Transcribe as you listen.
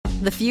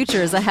The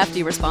future is a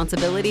hefty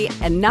responsibility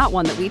and not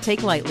one that we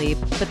take lightly,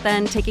 but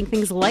then taking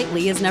things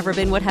lightly has never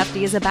been what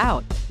Hefty is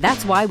about.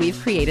 That's why we've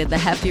created the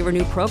Hefty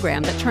Renew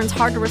program that turns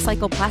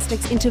hard-to-recycle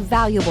plastics into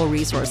valuable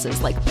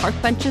resources like park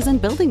benches and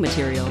building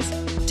materials.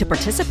 To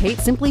participate,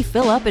 simply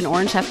fill up an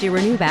orange Hefty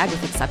Renew bag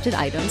with accepted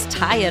items,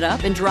 tie it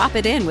up, and drop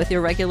it in with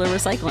your regular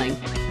recycling.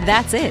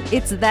 That's it.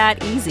 It's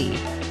that easy.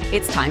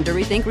 It's time to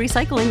rethink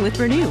recycling with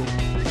Renew.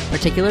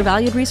 Particular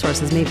valued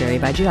resources may vary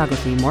by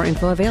geography. More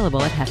info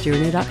available at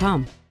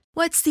heftyrenew.com.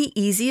 What's the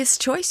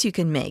easiest choice you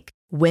can make?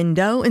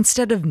 Window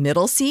instead of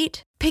middle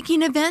seat?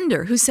 Picking a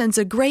vendor who sends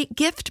a great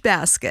gift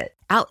basket?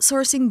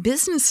 Outsourcing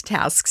business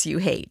tasks you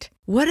hate?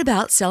 What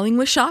about selling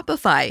with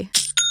Shopify?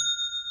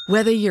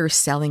 Whether you're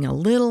selling a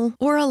little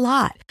or a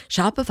lot,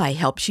 Shopify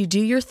helps you do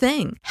your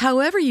thing,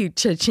 however you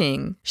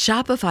cha-ching.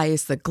 Shopify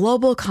is the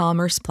global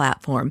commerce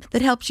platform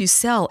that helps you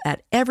sell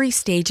at every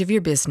stage of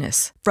your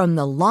business. From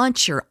the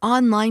launch your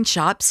online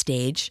shop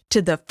stage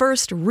to the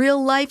first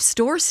real-life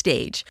store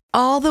stage,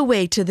 all the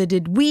way to the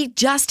did we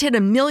just hit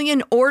 1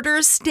 million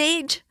orders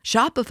stage.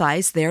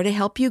 Shopify's there to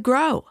help you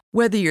grow.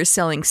 Whether you're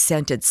selling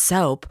scented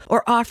soap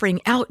or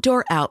offering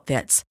outdoor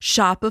outfits,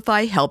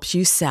 Shopify helps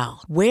you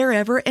sell.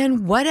 Wherever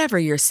and whatever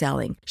you're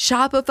selling,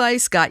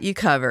 Shopify's got you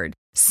covered.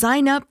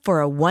 Sign up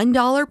for a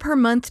 $1 per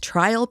month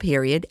trial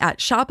period at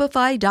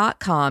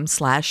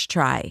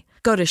shopify.com/try.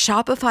 Go to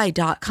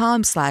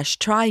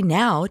shopify.com/try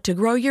now to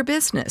grow your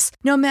business,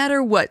 no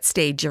matter what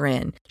stage you're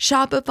in.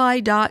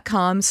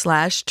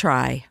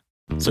 Shopify.com/try.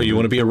 So you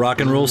want to be a rock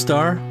and roll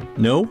star?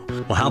 No?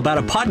 Well, how about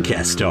a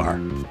podcast star?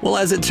 Well,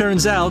 as it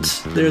turns out,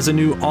 there's a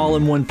new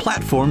all-in-one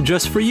platform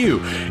just for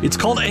you. It's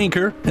called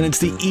Anchor, and it's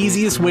the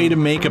easiest way to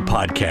make a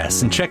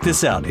podcast. And check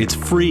this out, it's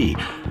free.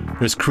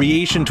 There's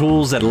creation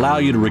tools that allow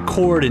you to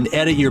record and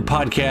edit your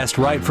podcast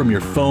right from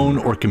your phone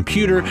or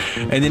computer,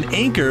 and then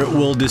Anchor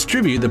will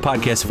distribute the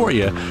podcast for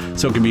you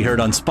so it can be heard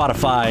on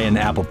Spotify and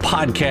Apple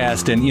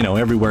Podcast and,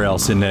 everywhere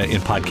else in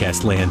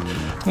podcast land.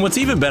 And what's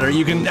even better,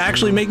 you can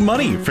actually make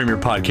money from your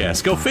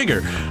podcast. Go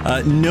figure.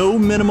 No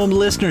minimum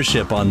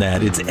listenership on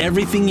that. It's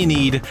everything you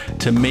need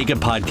to make a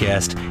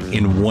podcast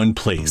in one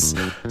place.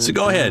 So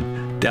go ahead.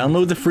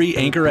 Download the free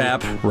Anchor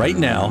app right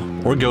now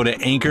or go to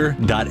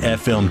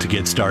anchor.fm to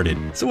get started.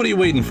 So what are you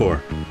waiting for?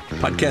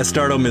 Podcast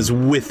stardom is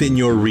within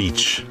your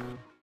reach.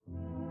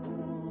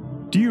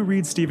 Do you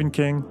read Stephen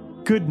King?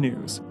 Good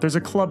news. There's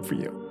a club for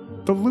you.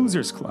 The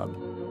Losers Club.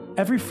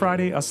 Every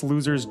Friday, us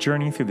losers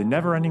journey through the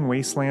never-ending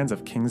wastelands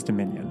of King's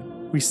Dominion.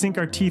 We sink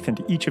our teeth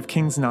into each of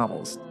King's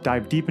novels,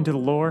 dive deep into the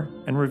lore,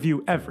 and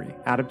review every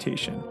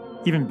adaptation.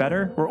 Even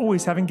better, we're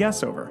always having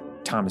guests over.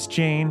 Thomas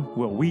Jane,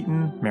 Will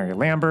Wheaton, Mary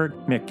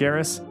Lambert, Mick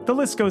Garris, the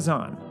list goes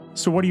on.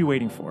 So what are you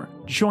waiting for?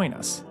 Join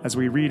us as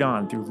we read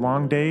on through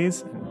long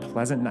days and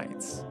pleasant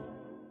nights.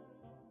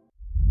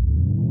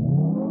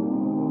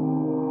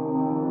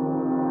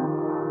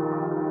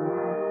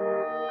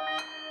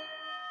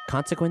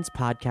 Consequence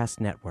Podcast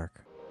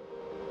Network.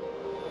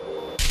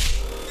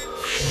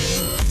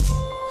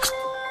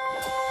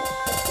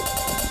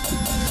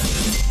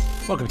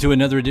 Welcome to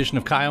another edition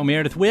of Kyle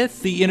Meredith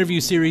with the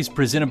interview series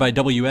presented by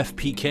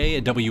WFPK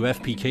at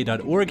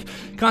WFPK.org.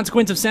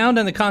 Consequence of Sound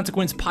and the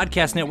Consequence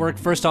Podcast Network.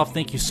 First off,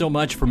 thank you so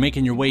much for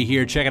making your way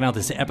here, checking out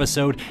this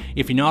episode.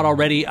 If you're not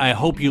already, I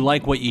hope you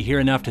like what you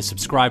hear enough to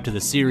subscribe to the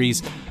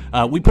series.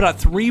 We put out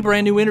 3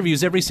 brand new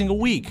interviews every single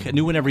week, a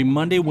new one every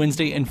Monday,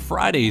 Wednesday, and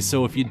Friday.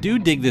 So if you do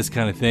dig this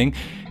kind of thing,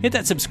 hit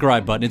that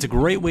subscribe button. It's a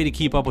great way to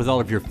keep up with all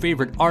of your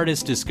favorite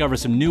artists, discover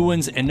some new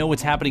ones, and know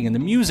what's happening in the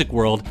music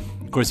world.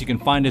 Of course, you can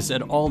find us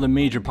at all the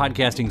major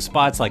podcasting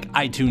spots like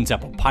iTunes,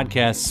 Apple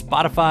Podcasts,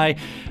 Spotify,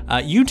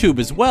 YouTube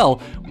as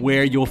well,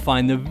 where you'll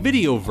find the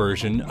video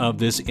version of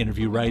this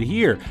interview right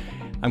here.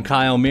 I'm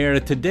Kyle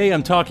Meredith. Today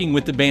I'm talking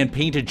with the band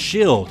Painted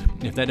Shield.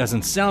 If that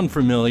doesn't sound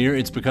familiar,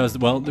 it's because,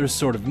 well, they're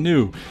sort of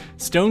new.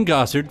 Stone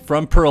Gossard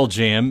from Pearl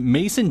Jam,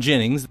 Mason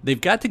Jennings, they've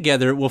got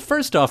together, well,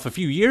 first off, a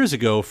few years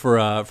ago for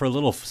a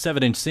little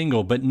 7-inch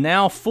single, but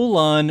now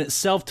full-on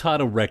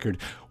self-titled record.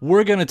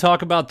 We're going to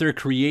talk about their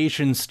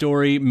creation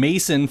story.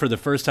 Mason, for the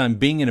first time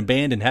being in a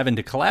band and having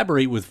to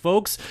collaborate with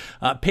folks,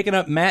 picking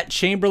up Matt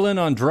Chamberlain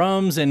on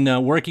drums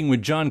and working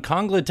with John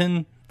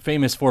Congleton,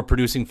 famous for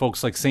producing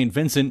folks like St.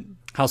 Vincent.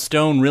 How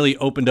Stone really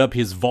opened up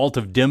his vault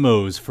of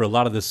demos for a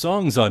lot of the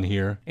songs on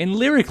here. And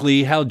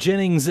lyrically, how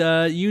Jennings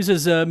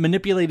uses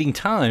manipulating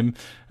time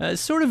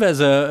sort of as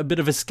a bit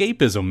of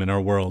escapism in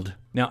our world.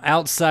 Now,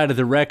 outside of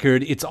the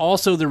record, it's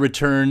also the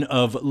return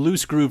of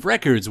Loose Groove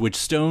Records, which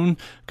Stone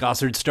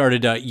Gossard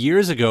started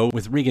years ago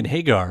with Regan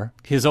Hagar,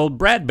 his old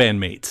Brad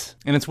bandmates.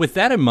 And it's with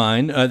that in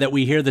mind that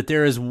we hear that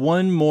there is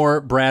one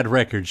more Brad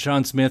record.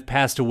 Sean Smith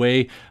passed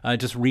away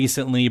just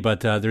recently,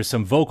 but there's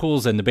some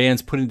vocals and the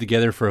band's putting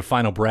together for a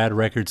final Brad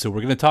record. So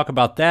we're going to talk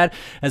about that,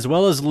 as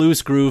well as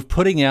Loose Groove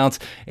putting out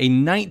a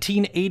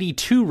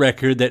 1982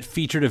 record that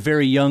featured a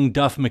very young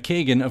Duff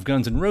McKagan of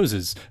Guns N'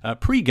 Roses,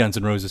 pre-Guns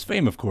N' Roses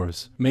fame, of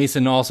course. Mason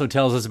Mason also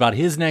tells us about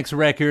his next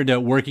record,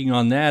 working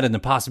on that, and the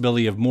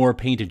possibility of more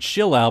Painted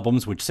Shill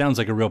albums, which sounds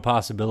like a real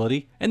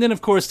possibility. And then,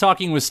 of course,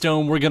 talking with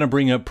Stone, we're going to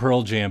bring up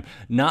Pearl Jam.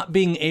 Not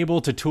being able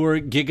to tour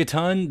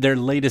Gigaton, their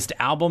latest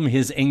album,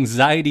 his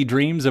anxiety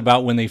dreams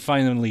about when they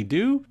finally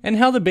do, and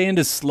how the band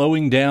is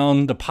slowing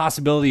down, the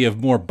possibility of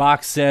more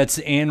box sets,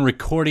 and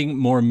recording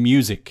more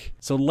music.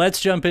 So let's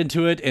jump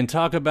into it and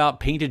talk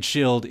about Painted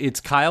Shield. It's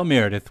Kyle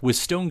Meredith with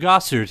Stone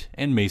Gossard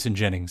and Mason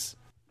Jennings.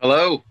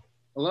 Hello.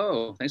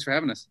 Hello. Thanks for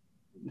having us.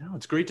 No,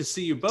 it's great to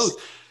see you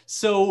both.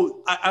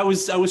 So I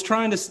was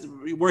trying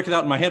to work it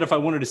out in my head if I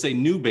wanted to say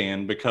new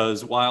band,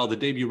 because while the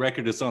debut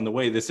record is on the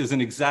way, this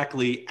isn't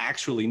exactly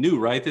actually new,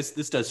 right?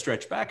 This does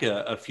stretch back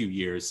a few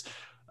years.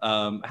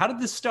 How did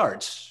this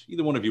start?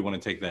 Either one of you want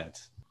to take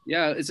that?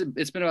 Yeah,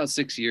 it's been about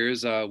 6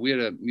 years. We had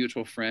a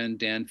mutual friend,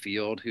 Dan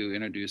Field, who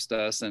introduced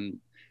us, and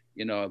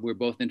we're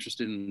both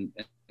interested in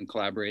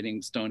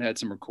collaborating. Stone had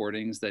some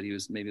recordings that he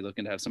was maybe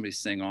looking to have somebody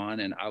sing on,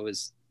 and I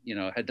was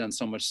had done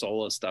so much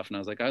solo stuff, and I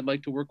was like, I'd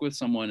like to work with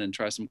someone and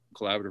try some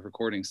collaborative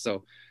recordings.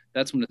 So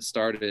that's when it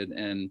started,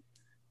 and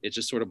it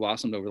just sort of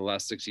blossomed over the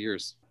last 6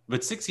 years.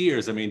 But 6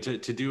 years, I mean, to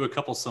do a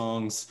couple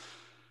songs,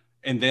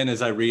 and then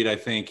as I read, I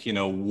think,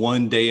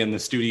 one day in the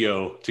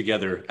studio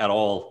together at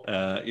all,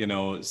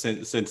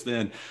 since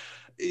then.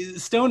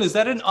 Stone, is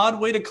that an odd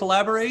way to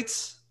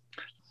collaborate?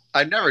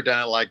 I've never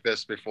done it like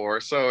this before,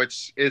 so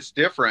it's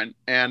different.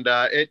 And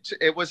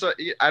it was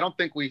I don't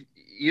think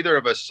either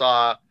of us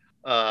saw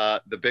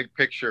the big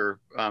picture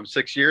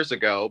 6 years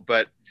ago,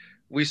 but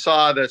we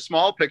saw the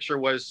small picture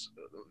was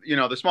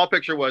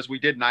we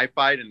did Knife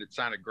Fight and it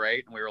sounded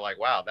great, and we were like,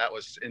 wow, that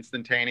was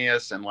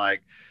instantaneous. And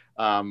like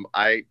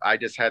I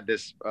just had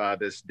this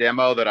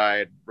demo that I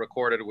had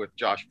recorded with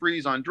Josh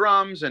Freese on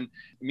drums and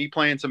me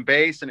playing some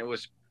bass, and it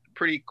was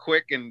pretty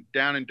quick and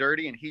down and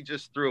dirty, and he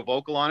just threw a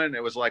vocal on it, and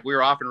it was like we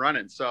were off and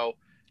running. So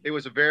I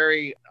was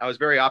very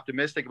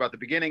optimistic about the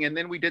beginning, and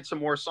then we did some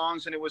more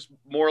songs, and it was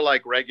more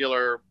like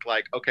regular,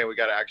 like, okay, we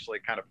got to actually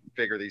kind of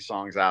figure these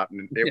songs out,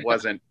 and it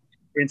wasn't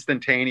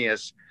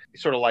instantaneous,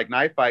 sort of like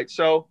Knife Fight.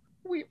 So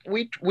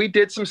we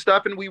did some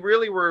stuff, and we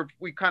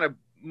kind of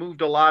moved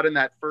a lot in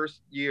that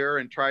first year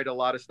and tried a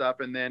lot of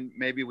stuff, and then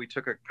maybe we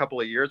took a couple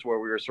of years where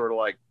we were sort of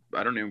like,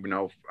 I don't even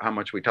know how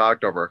much we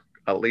talked over,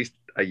 at least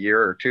a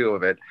year or two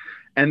of it.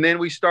 And then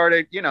we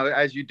started,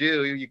 as you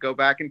do, you go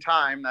back in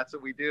time. That's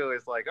what we do,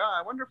 is like, oh,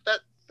 I wonder if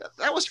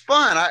that was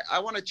fun. I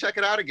want to check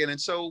it out again. And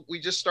so we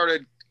just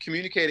started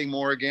communicating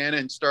more again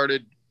and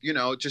started,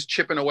 just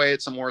chipping away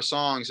at some more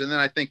songs. And then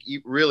I think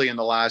really in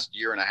the last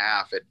year and a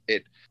half,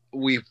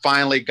 we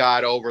finally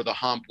got over the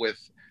hump with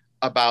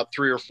about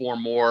 3 or 4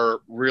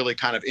 more really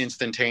kind of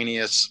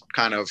instantaneous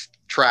kind of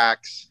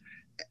tracks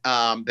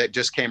that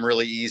just came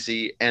really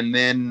easy. And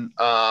then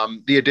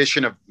the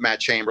addition of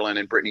Matt Chamberlain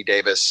and Brittany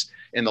Davis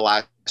in the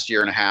last year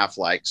and a half,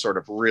 like sort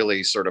of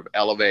really sort of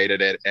elevated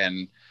it.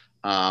 And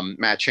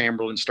Matt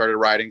Chamberlain started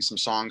writing some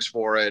songs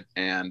for it.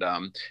 And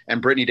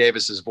Brittany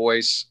Davis's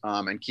voice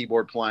and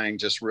keyboard playing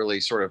just really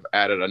sort of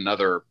added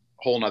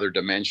whole nother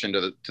dimension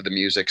to the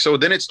music. So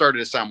then it started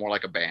to sound more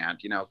like a band,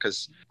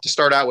 because to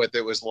start out with,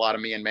 it was a lot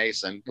of me and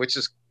Mason, which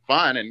is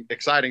fun and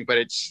exciting, but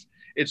it's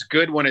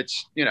good when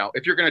it's,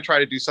 if you're going to try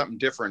to do something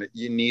different,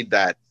 you need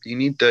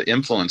the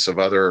influence of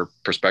other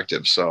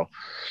perspectives. So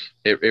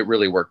it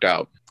really worked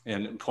out.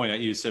 And point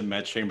out, you said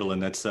Matt Chamberlain.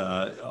 That's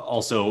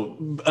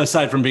also,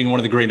 aside from being one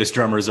of the greatest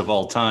drummers of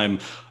all time,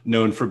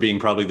 known for being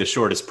probably the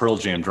shortest Pearl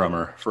Jam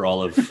drummer for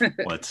all of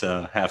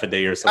half a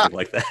day or something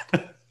like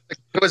that.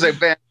 It was a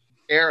bad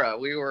era.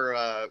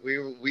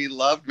 We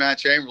loved Matt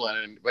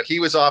Chamberlain, but he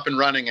was off and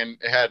running and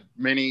had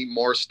many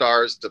more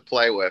stars to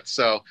play with.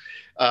 So,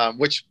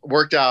 which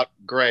worked out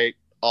great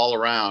all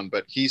around.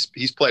 But he's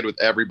played with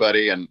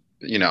everybody, and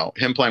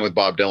him playing with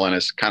Bob Dylan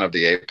is kind of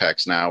the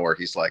apex now, where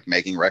he's like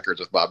making records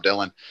with Bob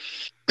Dylan.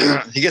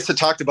 He gets to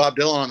talk to Bob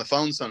Dylan on the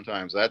phone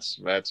sometimes. That's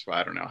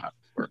I don't know how.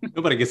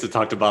 Nobody gets to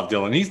talk to Bob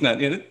Dylan. He's not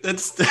in it.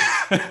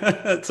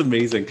 That's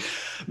amazing.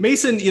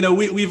 Mason,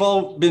 we've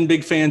all been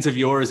big fans of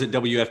yours at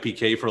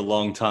WFPK for a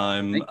long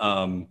time.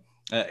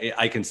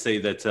 I can say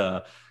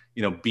that,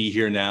 Be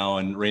Here Now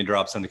and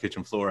Raindrops on the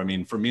Kitchen Floor. I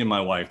mean, for me and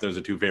my wife, those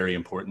are 2 very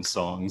important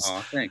songs.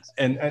 Oh, thanks.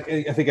 And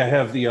I think I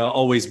have the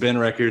Always Been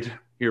record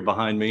here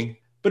behind me.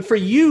 But for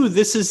you,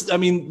 this is, I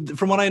mean,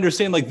 from what I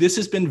understand, like this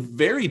has been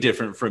very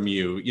different from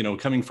you,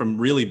 coming from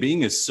really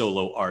being a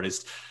solo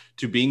artist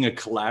to being a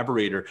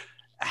collaborator.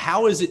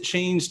 How has it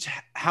changed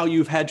how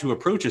you've had to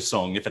approach a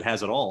song, if it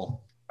has at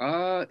all?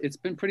 It's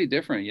been pretty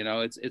different.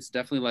 It's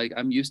definitely like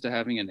I'm used to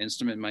having an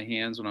instrument in my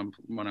hands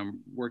when I'm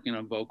working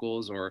on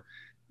vocals, or,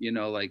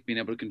 like being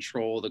able to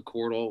control the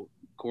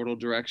chordal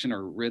direction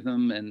or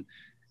rhythm. And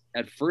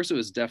at first it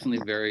was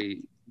definitely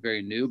very,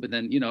 very new, but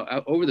then,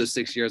 over those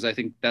 6 years, I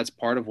think that's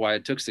part of why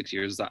it took 6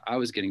 years. I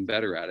was getting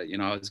better at it.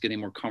 I was getting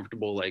more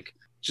comfortable, like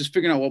just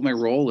figuring out what my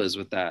role is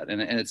with that.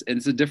 And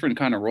it's a different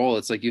kind of role.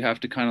 It's like, you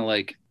have to kind of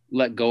like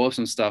let go of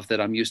some stuff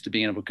that I'm used to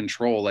being able to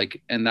control. Like,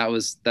 and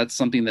that's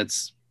something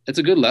that's it's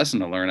a good lesson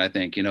to learn, I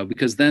think,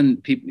 because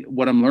then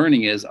what I'm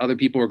learning is other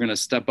people are going to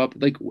step up.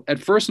 Like at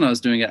first when I was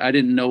doing it, I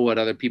didn't know what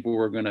other people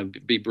were going to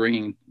be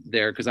bringing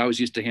there, because I was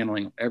used to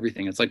handling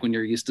everything. It's like when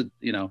you're used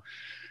to,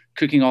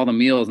 cooking all the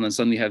meals, and then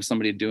suddenly you have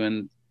somebody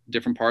doing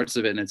different parts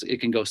of it, and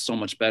it can go so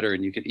much better,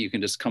 and you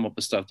can just come up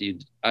with stuff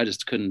that I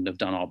just couldn't have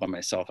done all by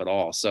myself at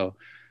all. So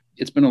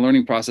it's been a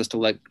learning process to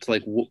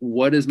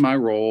what is my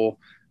role?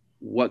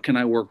 What can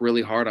I work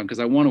really hard on? Because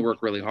I want to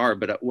work really hard,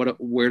 but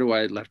where do I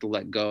have to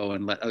let go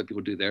and let other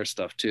people do their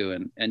stuff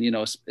too? And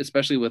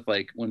especially with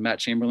like when Matt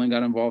Chamberlain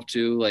got involved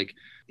too, like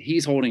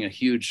he's holding a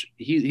huge,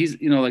 he's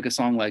like a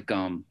song like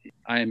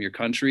I Am Your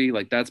Country,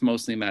 like that's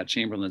mostly Matt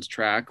Chamberlain's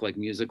track, like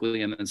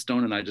musically, and then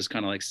Stone and I just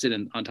kind of like sit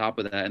on top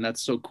of that, and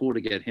that's so cool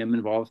to get him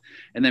involved.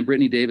 And then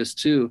Brittany Davis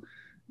too,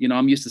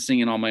 I'm used to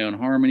singing all my own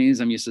harmonies.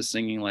 I'm used to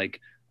singing like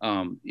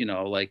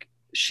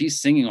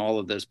she's singing all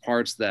of those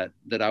parts that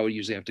I would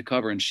usually have to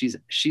cover, and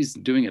she's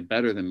doing it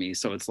better than me.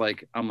 So it's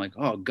like, I'm like,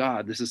 oh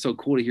God, this is so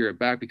cool to hear it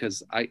back,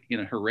 because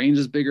her range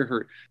is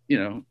bigger.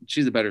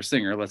 She's a better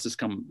singer. Let's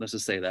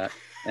just say that.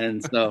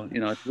 And so,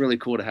 it's really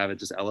cool to have it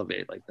just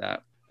elevate like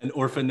that. An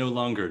orphan no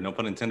longer, no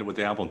pun intended with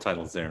the album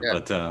titles there. Yeah.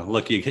 But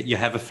look, you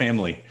have a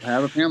family. I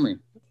have a family.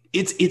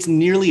 It's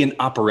nearly an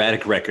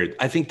operatic record.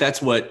 I think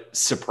that's what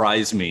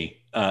surprised me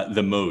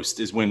the most,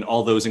 is when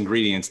all those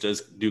ingredients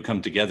do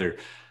come together.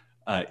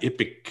 It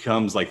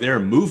becomes like there are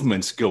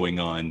movements going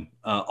on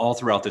all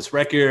throughout this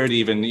record.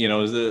 Even,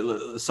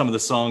 some of the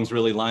songs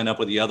really line up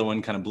with the other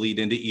one, kind of bleed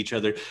into each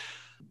other.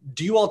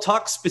 Do you all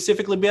talk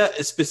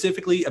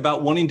specifically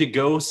about wanting to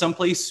go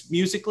someplace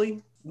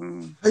musically?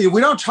 Hey, we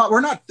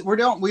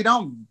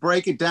don't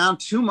break it down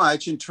too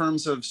much in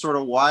terms of sort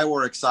of why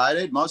we're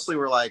excited. Mostly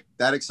we're like,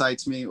 that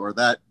excites me, or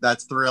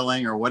that's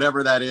thrilling, or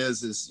whatever that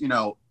is,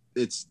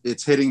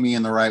 it's hitting me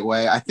in the right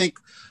way. I think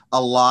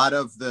a lot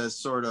of the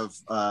sort of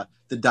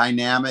the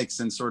dynamics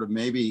and sort of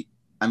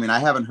I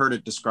haven't heard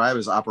it described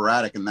as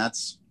operatic, and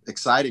that's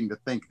exciting to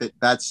think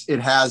that it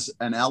has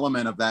an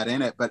element of that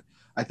in it. But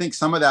I think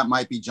some of that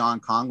might be John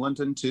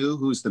Congleton too,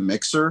 who's the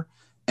mixer.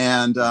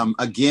 And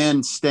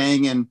again,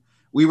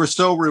 we were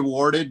so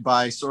rewarded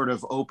by sort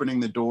of opening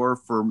the door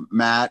for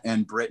Matt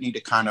and Brittany to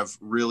kind of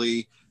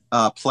really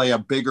play a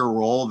bigger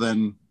role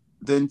than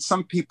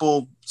some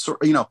people.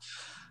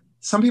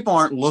 Some people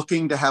aren't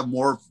looking to have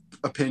more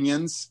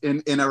opinions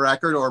in a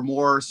record or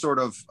more sort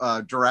of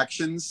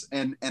directions.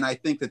 And I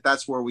think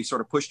that's where we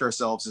sort of pushed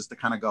ourselves, is to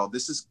kind of go,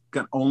 this is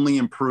going to only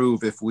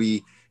improve if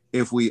we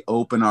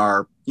open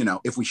our,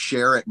 if we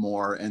share it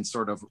more and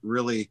sort of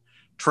really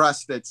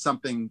trust that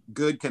something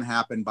good can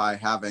happen by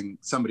having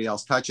somebody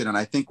else touch it. And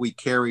I think we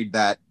carried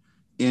that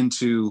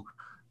into,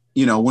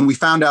 when we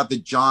found out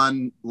that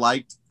John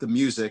liked the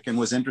music and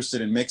was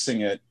interested in mixing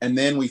it. And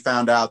then we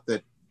found out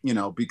that,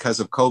 because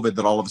of COVID,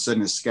 that all of a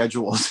sudden his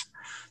schedules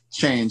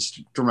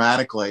changed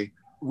dramatically.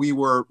 We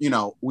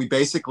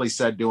basically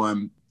said to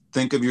him,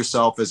 think of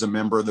yourself as a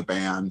member of the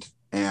band,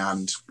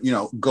 and,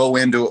 go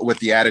into it with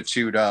the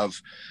attitude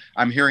of,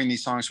 I'm hearing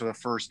these songs for the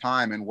first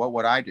time, and what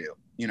would I do?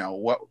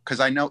 Because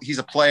I know he's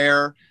a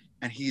player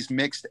and he's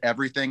mixed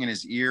everything, and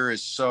his ear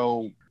is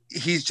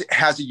he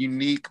has a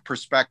unique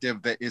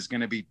perspective that is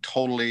going to be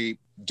totally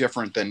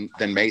different than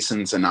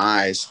Mason's and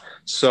I's.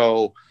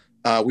 So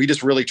we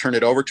just really turned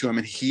it over to him,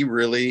 and he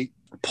really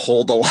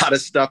pulled a lot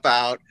of stuff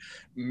out,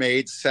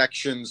 made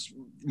sections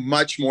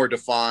much more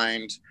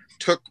defined,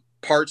 took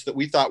parts that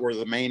we thought were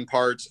the main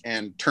parts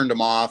and turned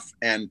them off,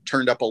 and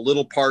turned up a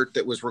little part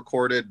that was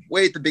recorded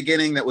way at the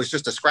beginning that was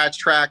just a scratch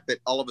track that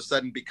all of a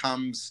sudden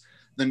becomes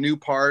the new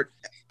part.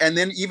 And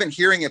then even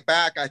hearing it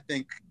back, I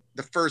think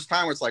the first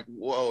time it's like,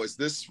 whoa, is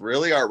this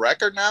really our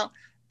record now?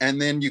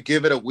 And then you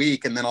give it a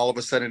week, and then all of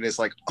a sudden it's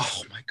like,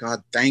 oh my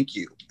God, thank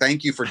you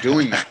for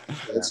doing that.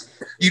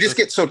 You just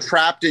get so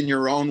trapped in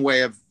your own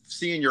way of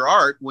seeing your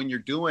art when you're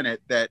doing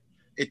it that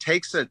it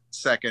takes a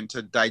second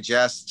to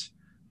digest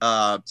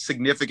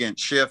significant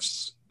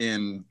shifts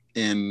in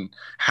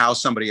how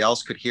somebody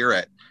else could hear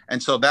it.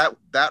 And so that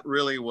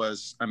really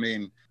was,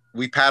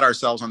 we pat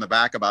ourselves on the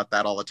back about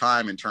that all the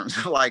time, in terms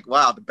of like,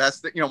 wow, the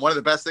best thing, one of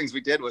the best things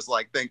we did was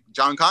like think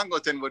John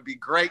Congleton would be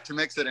great to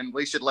mix it, and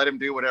we should let him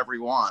do whatever he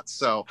wants.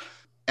 So,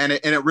 and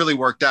it really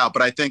worked out.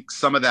 But I think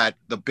some of that,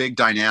 the big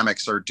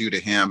dynamics are due to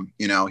him.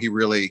 He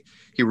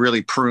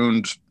really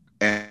pruned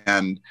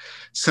and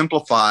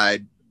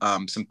simplified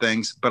some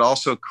things, but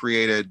also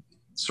created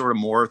sort of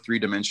more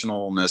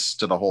three-dimensionalness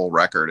to the whole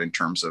record in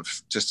terms of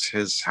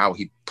just how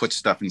he puts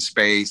stuff in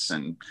space.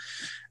 And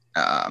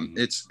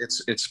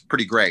it's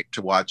pretty great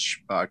to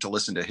watch, to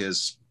listen to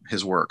his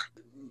work.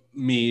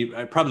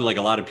 I probably, like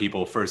a lot of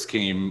people, first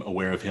came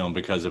aware of him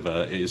because of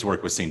his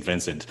work with St.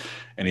 Vincent,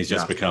 and he's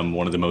just become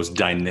one of the most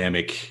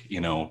dynamic,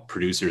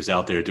 producers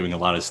out there, doing a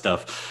lot of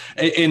stuff.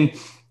 And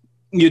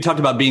you talked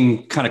about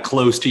being kind of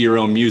close to your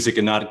own music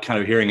and not kind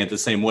of hearing it the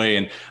same way.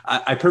 And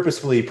I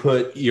purposefully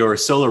put your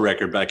solo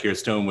record back here,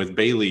 Stone, with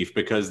Bayleaf,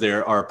 because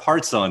there are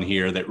parts on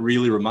here that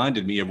really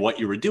reminded me of what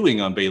you were doing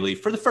on Bayleaf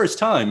for the first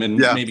time, and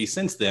maybe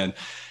since then.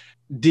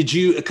 Did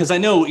you, because I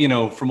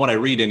know, from what I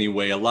read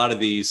anyway, a lot of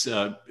these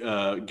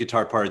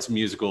guitar parts,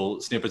 musical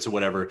snippets or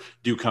whatever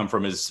do come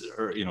from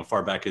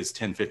far back as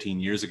 10, 15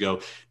 years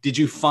ago. Did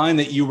you find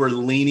that you were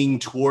leaning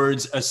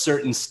towards a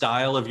certain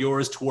style of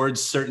yours,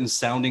 towards certain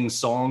sounding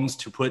songs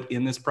to put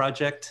in this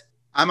project?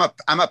 I'm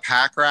a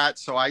pack rat.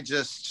 So I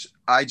just,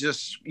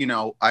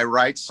 I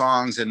write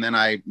songs and then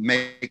I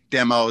make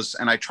demos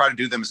and I try to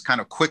do them as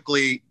kind of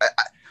quickly.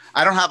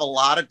 I don't have a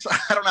lot of time.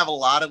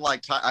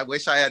 I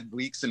wish I had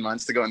weeks and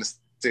months to go in the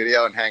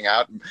studio and hang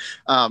out.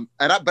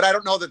 But I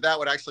don't know that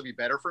would actually be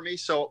better for me.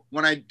 So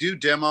when I do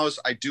demos,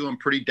 I do them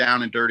pretty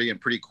down and dirty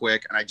and pretty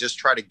quick. And I just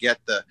try to get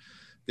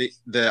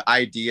the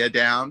idea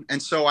down.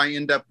 And so I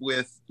end up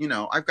with,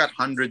 I've got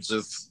hundreds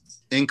of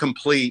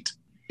incomplete,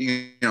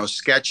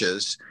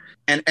 sketches.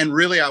 And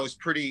really I was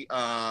pretty,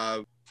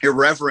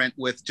 irreverent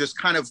with just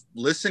kind of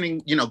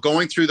listening,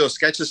 going through those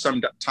sketches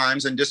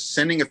sometimes and just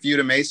sending a few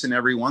to Mason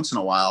every once in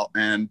a while.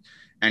 And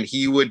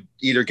he would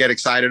either get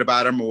excited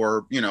about them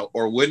or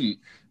wouldn't.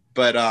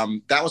 But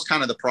that was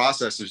kind of the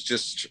process, is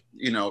just,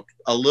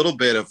 a little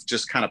bit of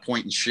just kind of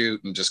point and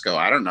shoot and just go,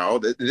 I don't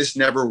know, I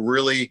never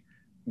really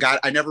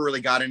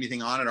got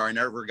anything on it, or I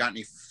never got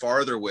any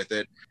farther with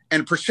it.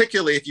 And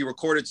particularly if you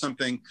recorded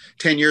something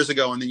 10 years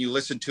ago and then you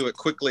listen to it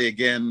quickly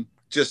again,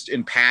 just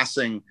in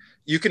passing,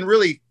 you can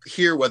really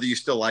hear whether you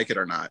still like it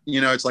or not.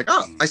 It's like,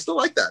 oh, I still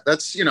like that.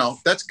 That's,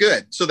 that's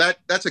good. So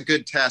that's a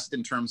good test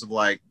in terms of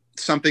like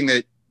something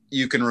that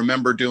you can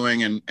remember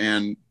doing.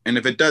 And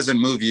if it doesn't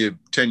move you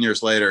 10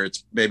 years later,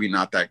 it's maybe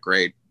not that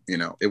great.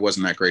 It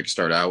wasn't that great to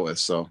start out with.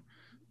 So,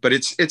 but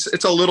it's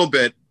a little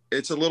bit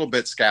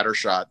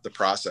scattershot, the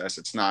process.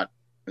 It's not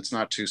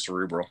too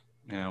cerebral.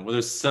 Yeah, well,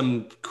 there's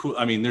some cool,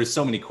 there's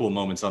so many cool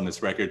moments on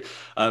this record.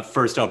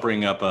 First, I'll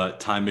bring up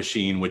Time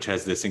Machine, which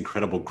has this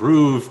incredible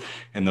groove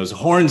and those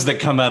horns that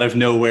come out of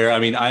nowhere. I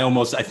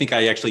think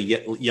I actually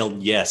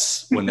yelled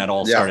yes when that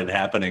all started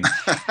happening.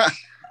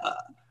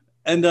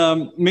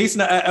 And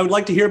Mason, I would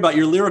like to hear about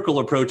your lyrical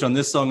approach on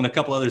this song and a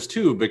couple others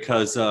too,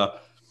 because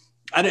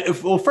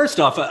first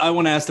off, I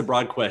want to ask the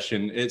broad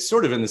question. It's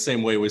sort of in the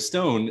same way with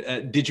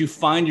Stone. Did you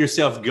find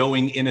yourself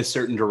going in a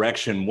certain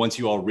direction once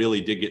you all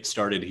really did get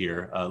started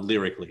here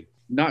lyrically?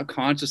 Not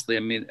consciously.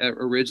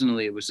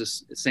 Originally it was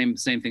just same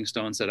thing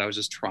Stone said. I was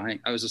just trying.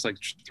 I was just like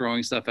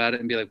throwing stuff at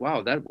it and be like,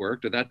 wow, that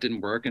worked or that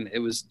didn't work. And it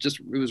was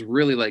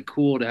really like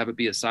cool to have it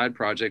be a side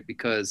project,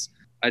 because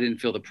I didn't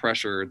feel the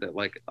pressure that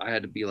like I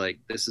had to be like,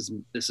 this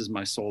is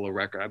my solo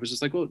record. I was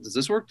just like, well, does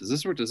this work? Does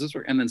this work? Does this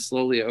work? And then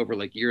slowly over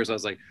like years, I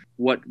was like,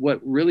 what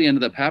really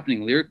ended up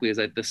happening lyrically is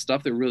that the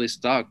stuff that really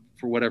stuck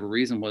for whatever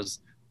reason was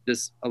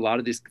a lot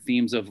of these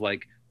themes of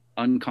like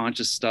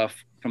unconscious stuff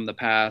from the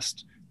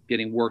past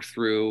getting worked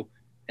through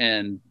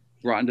and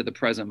brought into the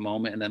present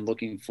moment and then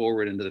looking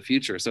forward into the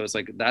future. So it's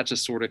like that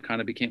just sort of kind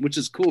of became, which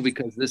is cool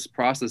because this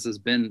process has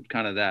been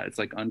kind of that. It's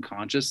like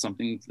unconscious,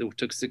 something that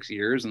took 6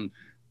 years and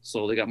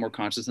slowly got more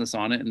consciousness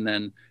on it, and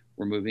then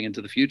we're moving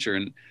into the future.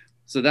 And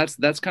so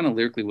that's kind of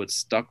lyrically what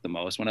stuck the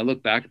most. When I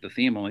look back at the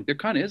theme, I'm like, there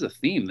kind of is a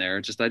theme there.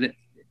 It's just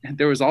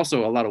there was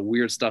also a lot of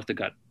weird stuff that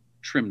got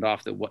trimmed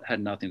off that had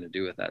nothing to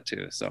do with that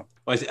too. So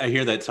well, I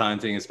hear that time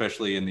thing,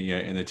 especially in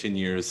the 10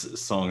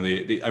 years song.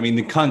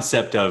 The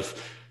concept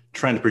of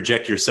trying to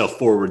project yourself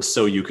forward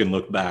so you can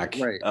look back,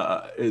 right,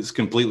 is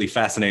completely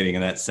fascinating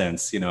in that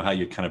sense. How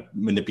you kind of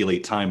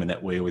manipulate time in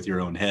that way with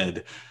your own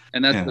head.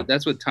 And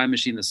that's what Time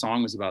Machine, the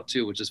song, was about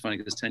too, which is funny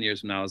because 10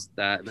 years from now is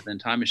that. But then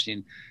Time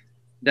Machine,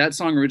 that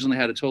song originally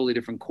had a totally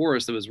different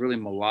chorus that was really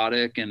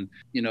melodic, and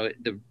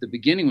the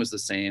beginning was the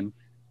same,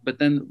 but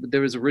then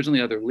there was originally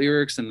other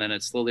lyrics, and then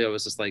it slowly, I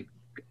was just like,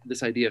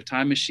 this idea of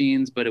time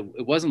machines, but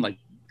it wasn't like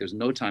there's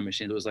no time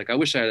machine. It was like, I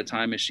wish I had a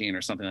time machine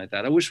or something like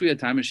that. I wish we had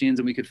time machines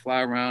and we could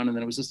fly around, and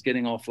then it was just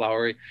getting all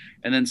flowery.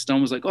 And then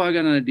Stone was like, oh, I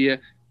got an idea.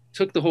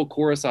 Took the whole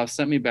chorus off,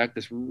 sent me back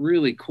this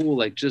really cool,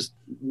 like just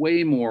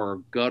way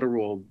more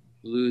guttural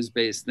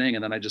blues-based thing,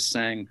 and then I just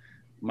sang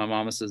My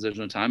Mama Says There's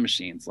No Time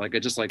Machines. Like I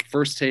just like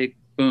first take,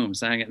 boom,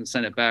 sang it and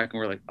sent it back, and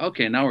we're like,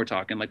 okay, now we're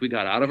talking. Like we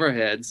got out of our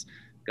heads,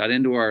 got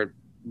into our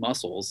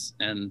muscles,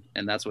 and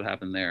that's what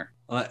happened there.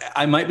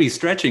 I might be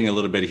stretching a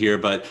little bit here,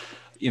 but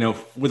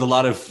with a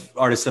lot of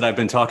artists that I've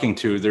been talking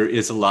to, there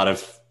is a lot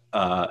of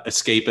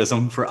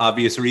escapism for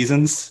obvious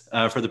reasons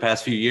for the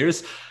past few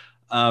years.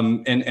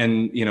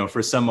 And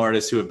for some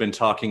artists who have been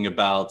talking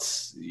about,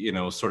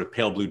 sort of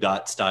Pale Blue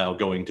Dot style,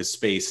 going to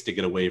space to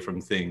get away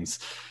from things,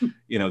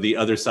 the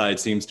other side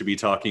seems to be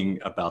talking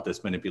about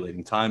this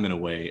manipulating time in a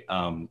way.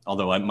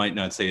 Although I might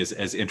not say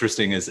as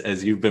interesting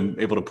as you've been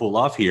able to pull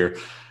off here.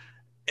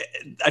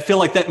 I feel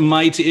like that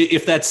might,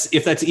 if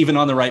that's even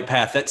on the right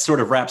path, that sort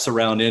of wraps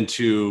around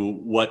into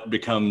what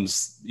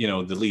becomes,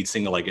 the lead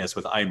single, I guess,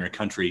 with I Am Your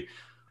Country.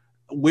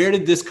 Where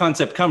did this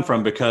concept come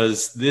from?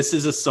 Because this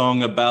is a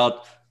song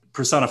about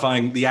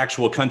personifying the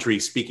actual country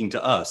speaking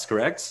to us,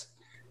 correct?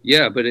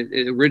 Yeah, but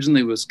it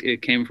originally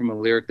it came from a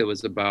lyric that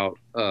was about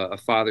a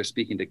father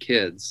speaking to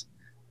kids.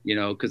 you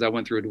know, because I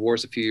went through a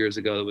divorce a few years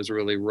ago that was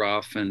really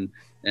rough and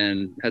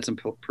had some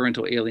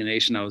parental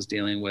alienation I was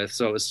dealing with.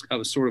 So I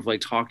was sort of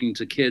like talking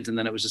to kids, and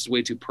then it was just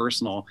way too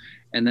personal.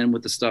 And then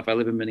with the stuff, I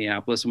live in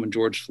Minneapolis, and when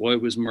George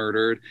Floyd was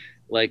murdered,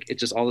 like it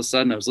just all of a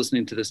sudden I was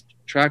listening to this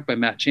track by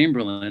Matt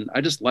Chamberlain.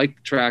 I just liked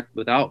the track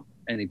without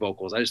any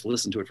vocals. I just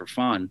listened to it for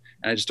fun.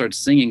 And I just started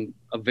singing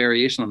a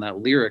variation on that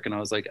lyric. And I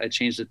was like, I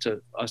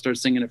started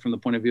singing it from the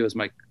point of view as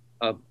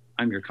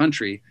I'm your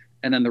country.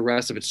 And then the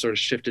rest of it sort of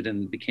shifted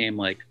and became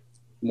like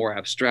more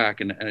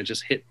abstract. And it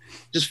just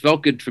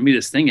felt good for me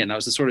to sing it. And I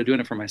was just sort of doing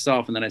it for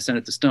myself. And then I sent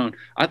it to Stone.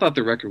 I thought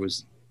the record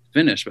was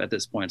finished at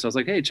this point. So I was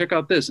like, hey, check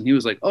out this. And he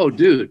was like, oh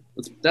dude,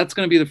 that's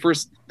going to be the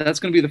first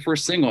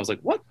single. I was like,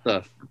 what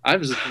the? I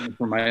was just doing it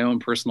for my own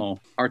personal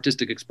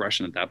artistic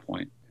expression at that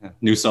point. Yeah.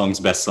 New song's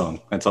best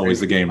song. That's always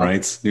the game,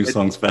 right? New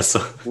song's best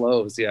song.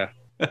 Flows, yeah.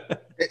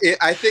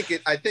 I think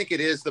it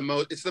is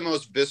it's the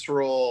most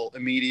visceral,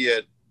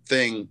 immediate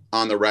thing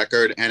on the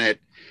record. And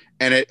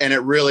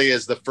it really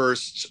is the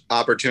first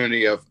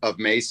opportunity of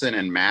Mason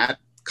and Matt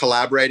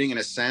collaborating in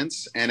a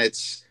sense. And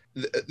it's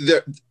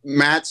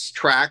Matt's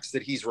tracks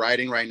that he's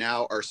writing right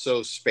now are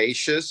so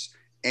spacious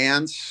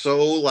and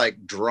so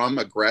like drum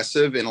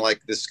aggressive in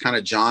like this kind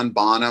of John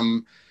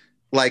Bonham,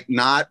 like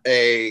not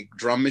a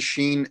drum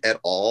machine at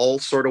all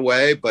sort of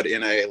way, but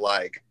in a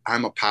like,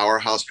 I'm a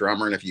powerhouse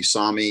drummer. And if you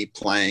saw me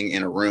playing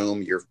in a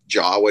room, your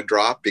jaw would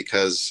drop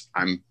because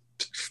I'm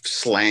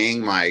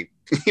slaying my,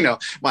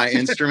 my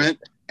instrument.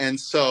 And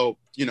so,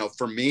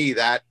 for me,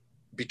 that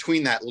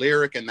between that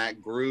lyric and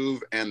that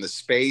groove and the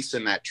space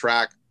in that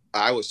track,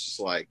 I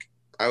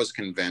was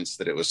convinced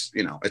that it was,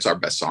 it's our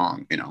best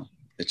song.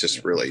 It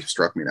just really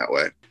struck me that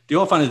way. Do you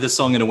all find that this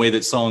song, in a way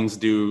that songs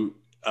do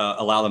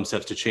allow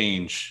themselves to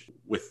change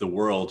with the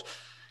world?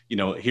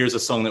 Here's a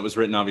song that was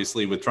written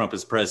obviously with Trump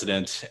as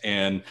president,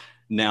 and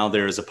now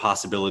there is a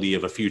possibility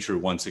of a future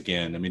once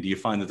again. I mean, do you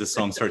find that this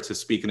song starts to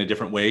speak in a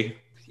different way?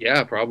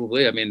 Yeah,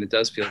 probably. I mean, it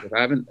does feel good. I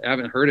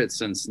haven't heard it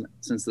since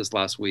this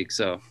last week,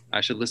 so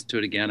I should listen to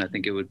it again. I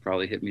think it would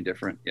probably hit me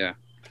different. Yeah.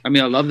 I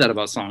mean, I love that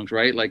about songs,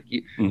 right? Like,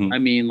 I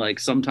mean, like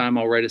sometime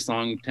I'll write a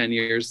song 10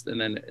 years and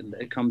then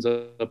it comes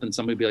up and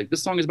somebody be like,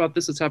 this song is about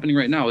this that's happening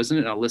right now, isn't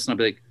it? And I'll listen, I'll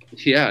be like,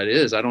 yeah, it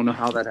is. I don't know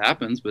how that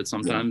happens, but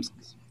sometimes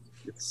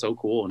it's so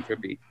cool and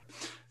trippy.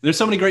 There's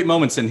so many great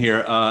moments in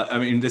here. I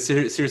mean, this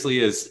seriously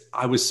is,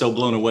 I was so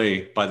blown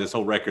away by this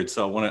whole record.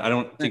 So I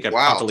don't think I've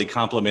properly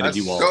complimented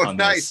you all so on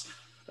nice. This.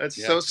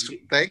 That's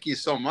thank you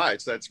so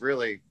much. That's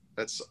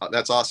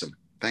awesome.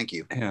 Thank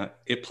you. Yeah,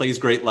 it plays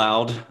great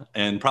loud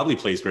and probably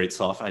plays great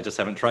soft. I just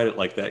haven't tried it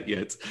like that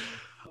yet.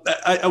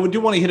 I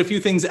do want to hit a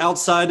few things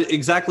outside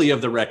exactly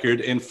of the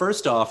record. And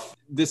first off,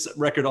 this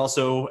record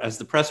also, as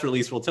the press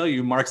release will tell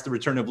you, marks the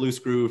return of Loose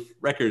Groove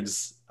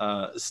Records,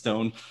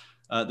 Stone.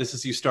 This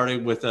is you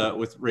started with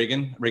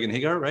Regan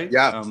Hagar, right?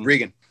 Yeah,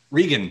 Regan.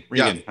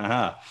 Yeah.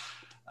 Uh-huh.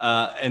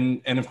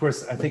 And of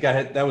course, I think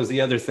that was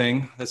the other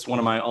thing. That's one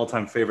of my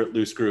all-time favorite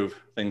Loose Groove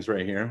things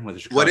right here with the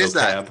Chicago What is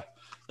that? Cab.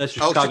 That's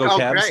your Chicago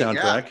Cab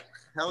soundtrack. Yeah.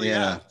 Hell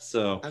yeah.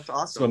 So that's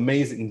awesome. Some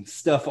amazing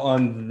stuff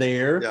on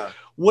there. Yeah.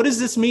 What does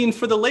this mean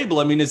for the label?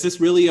 I mean, is this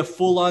really a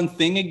full-on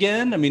thing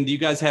again? I mean, do you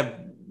guys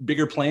have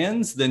bigger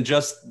plans than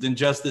just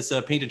this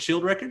Painted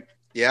Shield record?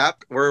 Yeah,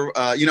 we're,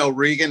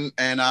 Regan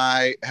and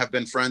I have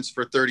been friends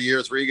for 30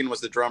 years. Regan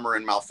was the drummer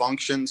in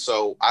Malfunction.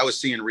 So I was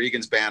seeing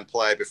Regan's band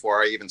play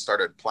before I even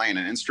started playing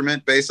an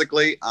instrument,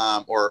 basically,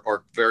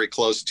 or very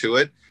close to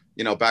it,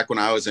 back when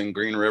I was in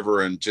Green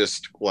River and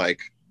just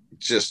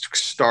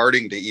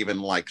starting to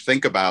even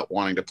think about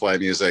wanting to play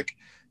music.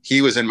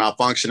 He was in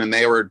Malfunction and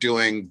they were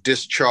doing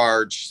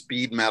Discharge,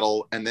 speed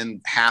metal, and then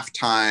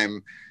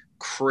Halftime,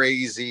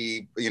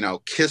 crazy,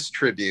 Kiss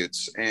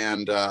tributes.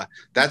 And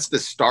that's the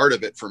start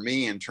of it for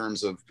me in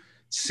terms of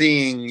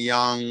seeing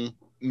young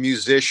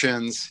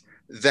musicians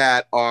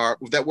that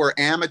were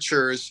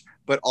amateurs,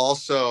 but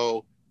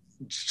also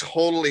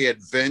totally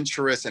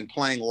adventurous and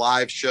playing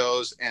live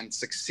shows and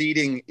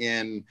succeeding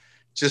in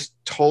just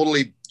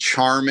totally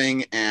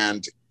charming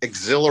and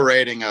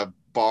exhilarating a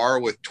bar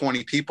with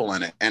 20 people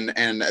in it. And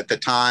at the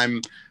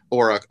time,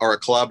 or a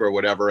club or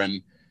whatever.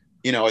 And,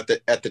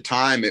 at the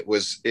time it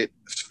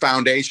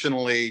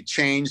foundationally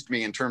changed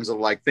me in terms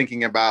of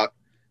thinking about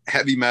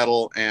heavy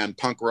metal and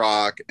punk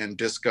rock and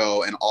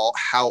disco and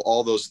how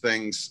all those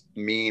things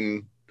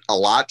mean a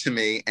lot to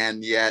me.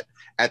 And yet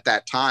at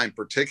that time,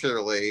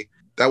 particularly,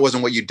 that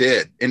wasn't what you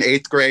did. In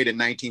 8th grade in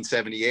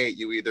 1978,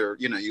 you either,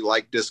 you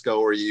liked disco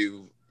or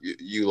you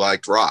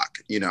liked rock,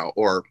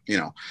 or,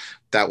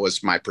 that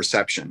was my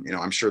perception.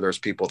 I'm sure there's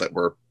people that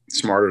were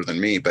smarter than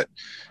me, but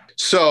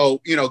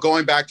so,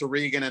 going back to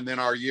Regan and then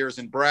our years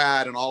in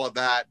Brad and all of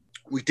that,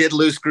 we did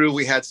Loose Groove.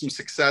 We had some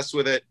success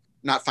with it,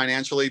 not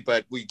financially,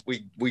 but we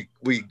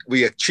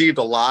achieved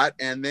a lot.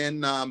 And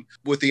then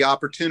with the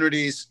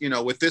opportunities,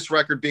 with this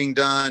record being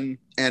done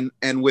and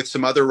with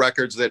some other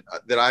records that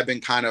I've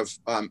been kind of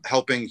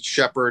helping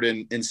shepherd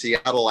in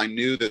Seattle, I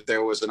knew that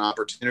there was an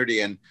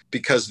opportunity. And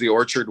because the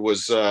Orchard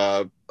was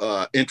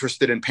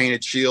interested in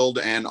Painted Shield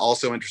and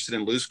also interested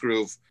in Loose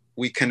Groove,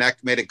 we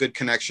made a good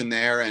connection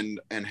there, and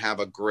have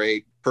a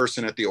great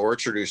person at the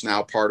Orchard who's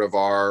now part of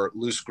our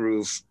Loose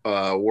Groove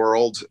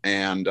world.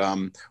 And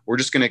we're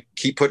just going to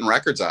keep putting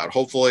records out.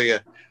 Hopefully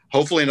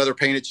another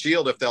Painted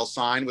Shield if they'll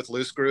sign with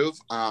Loose Groove.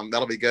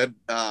 That'll be good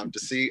to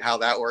see how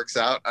that works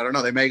out. I don't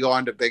know. They may go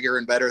on to bigger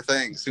and better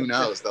things. Who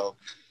knows though?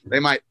 They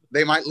might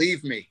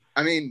leave me.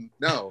 I mean,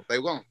 no, they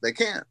won't. They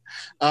can't.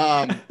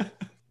 But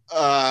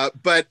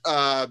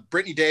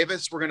Brittany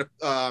Davis, we're going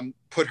to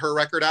put her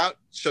record out.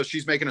 So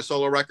she's making a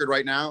solo record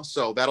right now.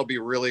 So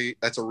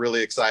that's a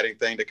really exciting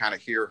thing to kind of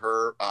hear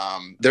her.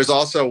 There's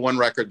also one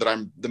record that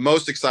I'm the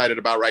most excited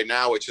about right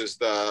now, which is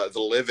the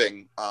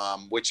Living,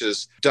 which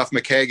is Duff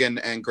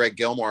McKagan and Greg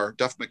Gilmore.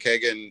 Duff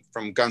McKagan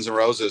from Guns N'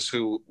 Roses,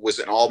 who was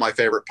in all my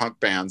favorite punk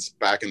bands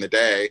back in the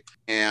day.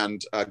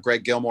 And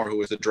Greg Gilmore, who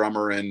was the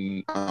drummer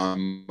in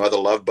Mother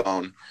Love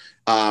Bone.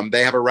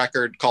 They have a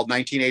record called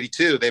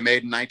 1982. They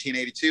made in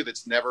 1982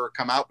 that's never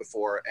come out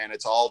before. And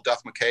it's all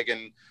Duff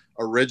McKagan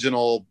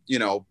original,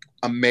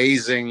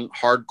 amazing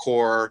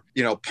hardcore,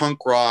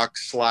 punk rock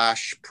 /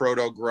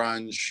 proto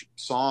grunge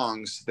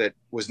songs that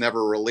was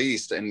never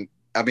released. And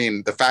I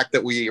mean, the fact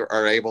that we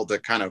are able to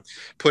kind of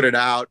put it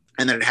out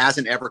and that it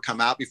hasn't ever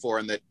come out before,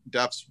 and that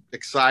Duff's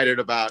excited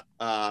about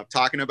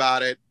talking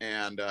about it,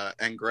 and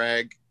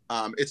Greg,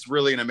 it's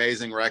really an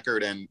amazing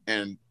record,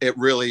 and it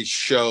really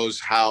shows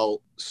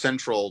how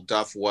central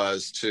Duff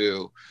was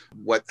to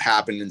what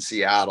happened in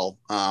Seattle.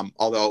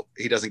 Although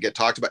he doesn't get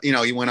talked about,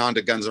 he went on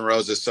to Guns N'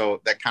 Roses, so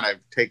that kind of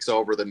takes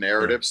over the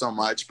narrative so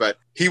much, but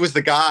he was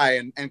the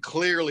guy. And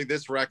clearly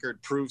this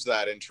record proves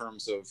that in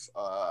terms of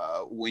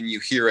when you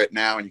hear it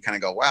now and you kind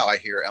of go, wow, I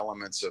hear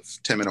elements of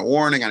 10 Minute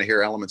Warning, I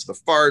hear elements of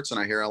the Farts, and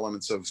I hear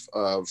elements of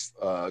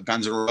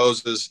Guns N'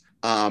 Roses,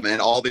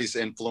 and all these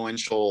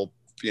influential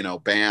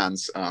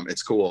bands.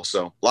 It's cool.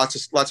 So lots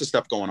of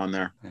stuff going on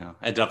there. Yeah,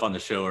 I had Duff on the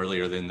show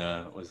earlier than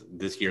was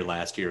this year,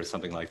 last year, or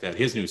something like that.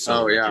 His new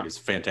solo record is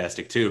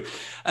fantastic too.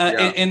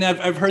 And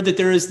I've heard that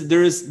there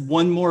is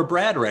one more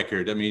Brad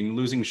record. I mean,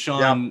 losing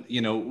Sean.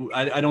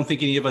 I don't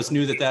think any of us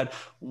knew that.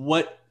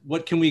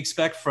 What can we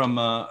expect from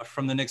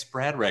the next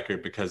Brad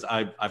record? Because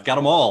I've got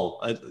them all.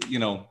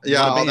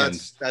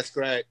 That's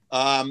great.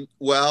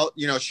 Well,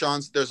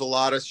 there's a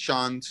lot of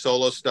Sean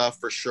solo stuff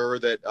for sure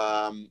that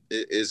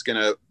is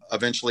going to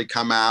eventually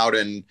come out,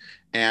 and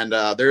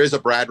there is a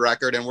Brad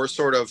record, and we're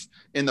sort of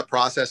in the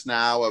process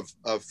now of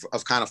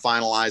kind of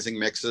finalizing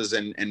mixes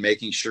and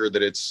making sure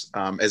that it's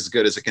as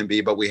good as it can be.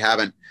 But we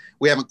haven't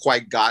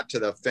quite got to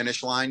the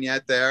finish line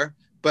yet there.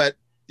 But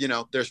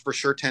there's for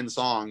sure 10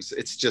 songs.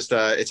 It's just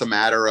it's a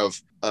matter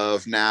of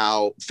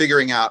now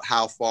figuring out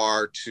how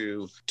far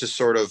to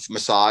sort of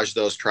massage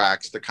those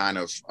tracks to kind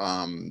of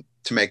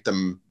to make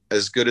them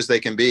as good as they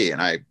can be.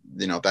 And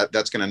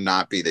that's going to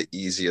not be the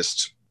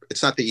easiest.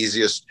 It's not the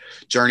easiest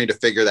journey to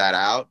figure that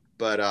out,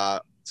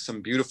 but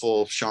some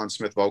beautiful Sean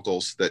Smith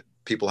vocals that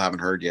people haven't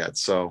heard yet.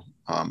 So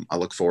I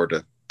look forward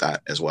to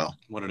that as well.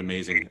 What an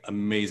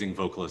amazing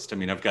vocalist. I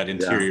mean, I've got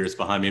Interiors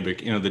behind me, but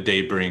The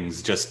Day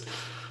Brings just,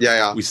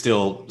 we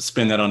still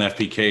spin that on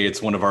FPK.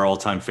 It's one of our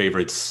all-time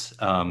favorites.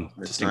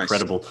 Just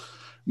incredible. Nice.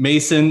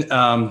 Mason,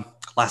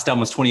 last album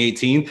was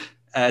 2018.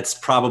 It's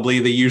probably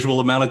the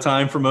usual amount of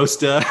time for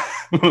most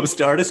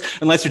artists,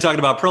 unless you're talking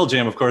about Pearl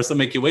Jam, of course. They'll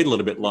make you wait a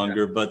little bit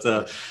longer.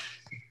 But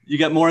you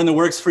got more in the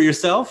works for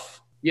yourself?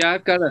 Yeah,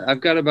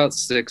 I've got about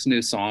 6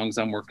 new songs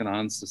I'm working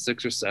on, so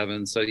 6 or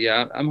 7. So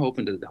yeah, I'm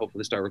hoping to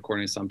hopefully start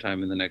recording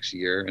sometime in the next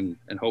year, and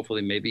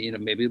hopefully maybe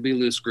it'll be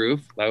Loose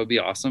Groove. That would be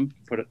awesome.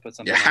 Put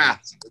something. Yeah. On.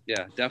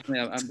 Yeah,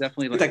 definitely. I'm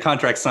definitely get that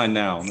contract signed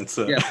now. Let's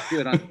do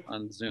it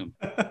on Zoom.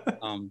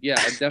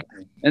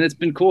 Definitely. And it's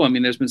been cool. I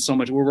mean, there's been so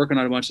much. We're working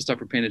on a bunch of stuff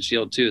for Painted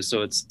Shield too,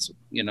 so it's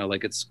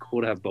it's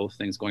cool to have both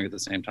things going at the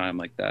same time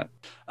like that.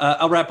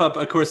 I'll wrap up.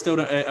 Of course,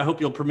 Stoda, I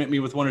hope you'll permit me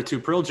with 1 or 2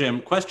 Pearl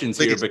Jam questions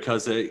here,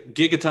 because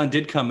Gigaton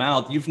did come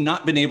out. You've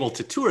not been able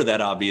to tour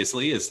that,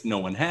 obviously, as no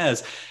one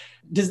has.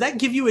 Does that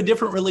give you a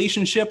different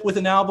relationship with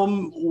an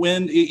album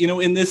when,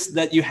 in this,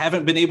 that you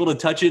haven't been able to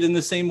touch it in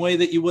the same way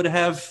that you would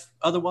have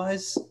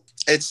otherwise?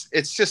 It's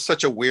just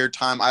such a weird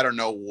time. I don't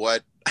know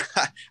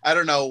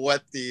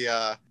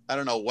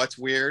what's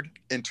weird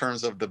in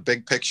terms of the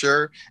big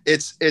picture.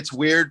 It's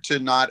weird to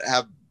not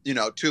have,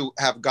 to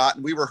have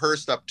gotten, we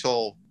rehearsed up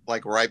till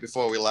like right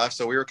before we left.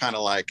 So we were kind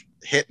of like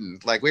hitting,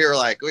 we were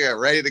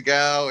ready to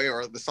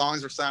go. The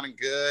songs were sounding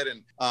good,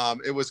 and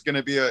it was going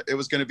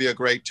to be a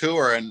great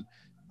tour. And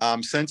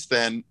since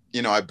then,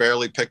 I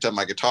barely picked up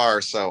my guitar,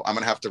 so I'm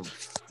going to have to.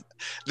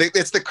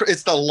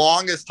 It's the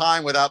longest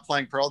time without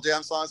playing Pearl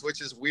Jam songs,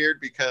 which is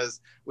weird because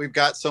we've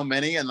got so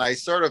many, and I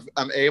sort of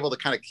am able to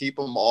kind of keep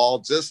them all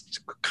just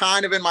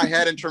kind of in my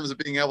head in terms of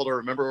being able to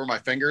remember where my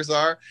fingers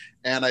are.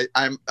 And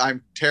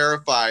I'm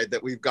terrified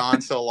that we've gone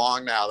so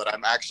long now that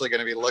I'm actually going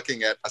to be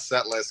looking at a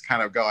set list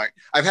kind of going,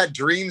 I've had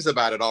dreams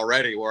about it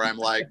already where I'm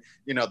like,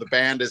 the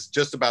band is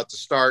just about to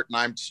start and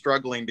I'm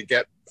struggling to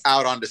get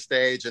out onto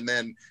stage, and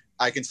then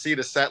I can see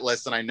the set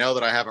list and I know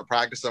that I haven't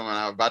practiced them and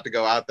I'm about to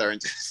go out there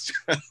and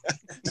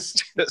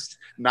just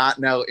not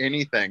know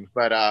anything.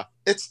 But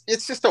it's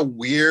just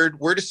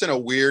we're just in a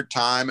weird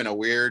time and a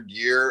weird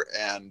year,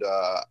 and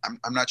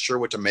I'm not sure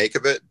what to make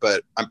of it,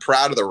 but I'm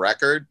proud of the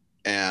record.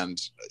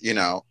 And,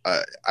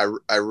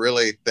 I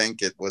really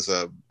think it was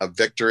a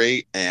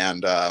victory,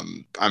 and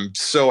I'm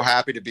so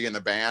happy to be in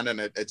the band, and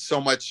it's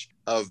so much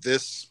of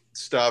this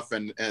stuff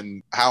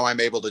and how I'm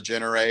able to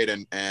generate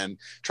and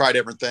try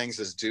different things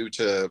is due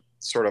to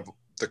sort of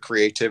the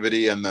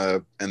creativity and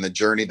the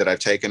journey that I've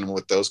taken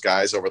with those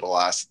guys over the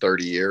last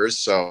 30 years.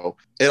 So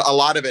a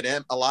lot of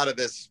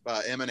this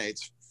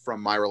emanates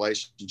from my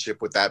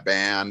relationship with that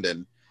band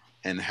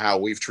and how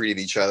we've treated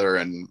each other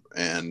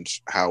and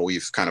how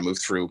we've kind of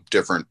moved through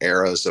different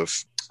eras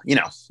of,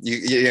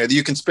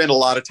 you can spend a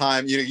lot of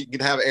time, you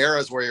can have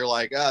eras where you're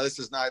like, this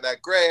is not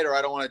that great, or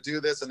I don't want to do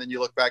this. And then you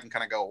look back and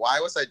kind of go, why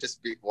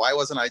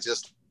wasn't I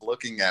just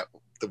looking at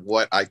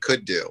what I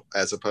could do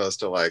as opposed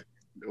to like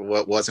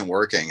what wasn't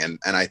working? And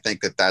I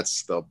think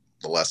that's the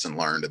lesson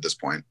learned at this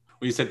point.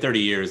 Well, you said 30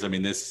 years. I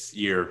mean, this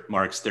year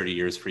marks 30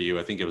 years for you.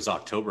 I think it was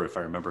October, if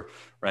I remember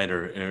right,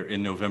 or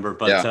in November.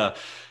 But yeah.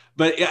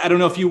 But I don't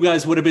know if you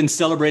guys would have been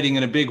celebrating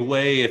in a big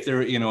way if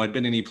there, had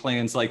been any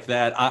plans like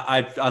that.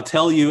 I'll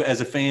tell you, as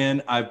a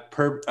fan,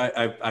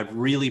 I've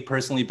really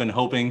personally been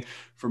hoping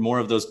for more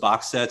of those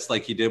box sets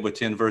like you did with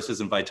 10 Verses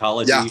and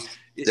Vitology. Yeah.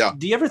 Yeah.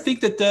 Do you ever think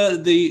that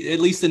the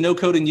at least the No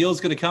Code and Yield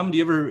is going to come? Do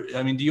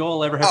you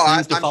all ever have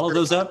plans to follow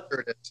those up?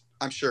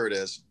 I'm sure it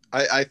is.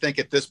 I think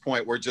at this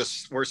point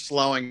we're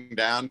slowing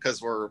down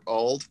because we're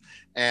old,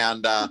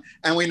 and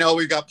we know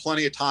we've got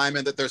plenty of time,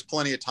 and that there's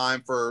plenty of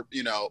time for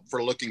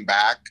looking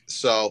back.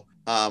 So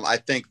I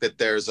think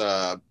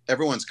that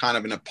everyone's kind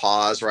of in a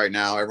pause right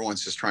now.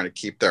 Everyone's just trying to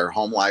keep their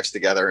home lives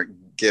together,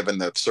 given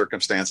the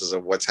circumstances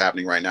of what's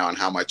happening right now and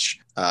how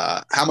much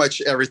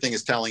everything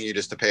is telling you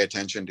just to pay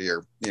attention to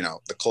your,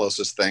 the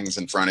closest things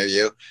in front of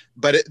you.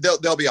 But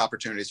there'll be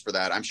opportunities for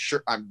that. I'm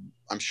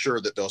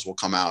sure that those will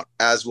come out,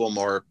 as will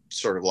more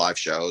sort of live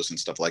shows and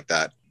stuff like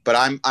that. But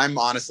I'm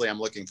honestly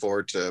looking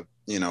forward to,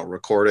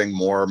 recording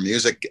more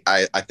music.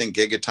 I think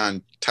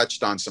Gigaton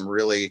touched on some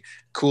really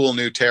cool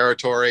new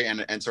territory,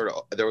 and sort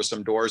of there was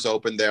some doors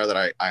open there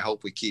that I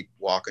hope we keep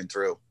walking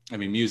through. I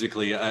mean,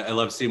 musically, I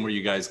love seeing where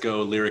you guys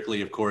go.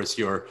 Lyrically, of course,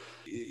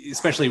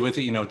 especially with,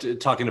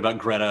 talking about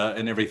Greta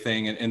and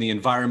everything and the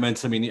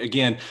environment. I mean,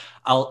 again,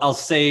 I'll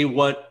say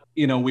what,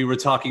 we were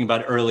talking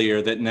about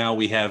earlier, that now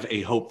we have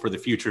a hope for the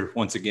future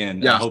once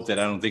again. Yeah. I hope that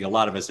I don't think a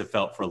lot of us have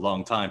felt for a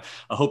long time.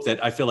 I hope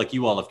that I feel like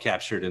you all have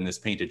captured in this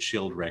Painted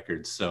Shield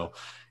record. So,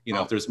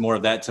 if there's more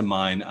of that to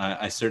mine,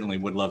 I certainly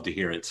would love to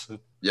hear it.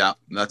 Yeah,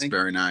 that's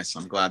very nice.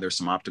 I'm glad there's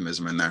some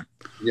optimism in there.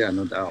 Yeah,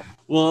 no doubt.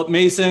 Well,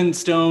 Mason,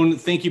 Stone,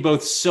 thank you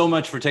both so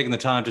much for taking the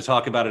time to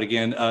talk about it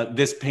again.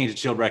 This Painted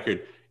Shield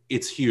record,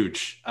 it's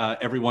huge.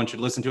 Everyone should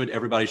listen to it.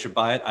 Everybody should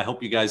buy it. I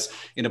hope you guys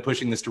end up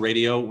pushing this to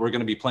radio. We're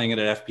going to be playing it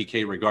at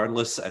FPK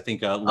regardless. I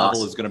think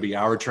Level is going to be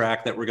our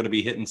track that we're going to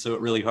be hitting so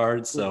really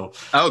hard. So,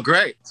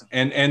 great.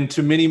 And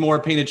to many more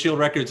Painted Shield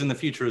records in the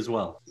future as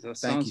well.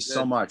 Thank you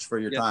so much for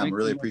your time.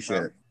 Really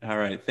appreciate it. All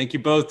right. Thank you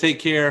both. Take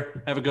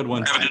care. Have a good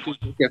one.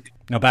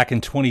 Now, back in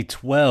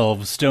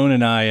 2012, Stone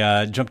and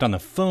I jumped on the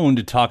phone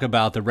to talk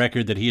about the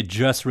record that he had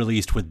just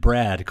released with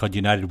Brad called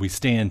United We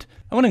Stand.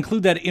 I want to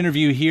include that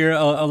interview here.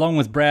 Along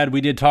with Brad, we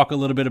did talk a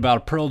little bit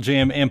about Pearl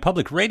Jam and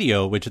Public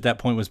Radio, which at that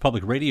point was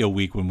Public Radio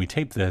Week when we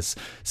taped this.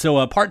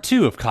 So part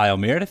 2 of Kyle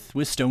Meredith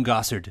with Stone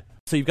Gossard.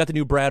 So you've got the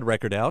new Brad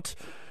record out.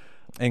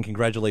 And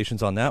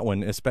congratulations on that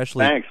one,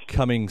 especially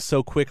coming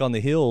so quick on the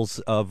heels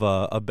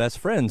of Best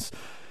Friends.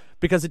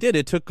 Because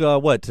it took,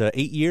 8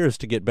 years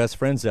to get Best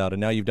Friends out, and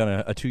now you've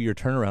done a 2-year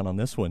turnaround on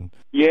this one.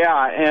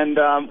 Yeah, and,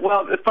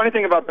 the funny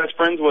thing about Best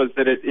Friends was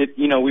that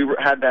we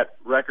had that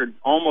record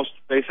almost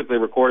basically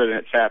recorded, and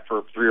it sat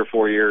for 3 or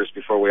 4 years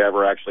before we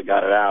ever actually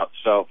got it out.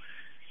 So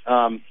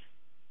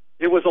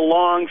it was a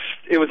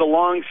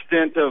long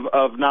stint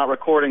of not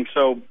recording,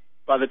 so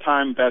by the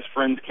time Best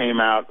Friends came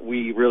out,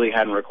 we really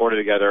hadn't recorded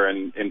together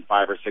in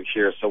 5 or 6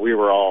 years, so we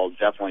were all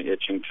definitely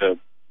itching to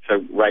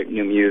write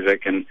new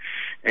music and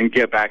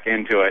get back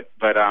into it.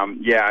 But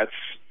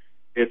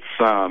it's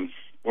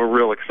we're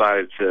real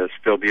excited to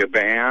still be a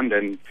band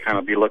and kind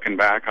of be looking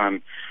back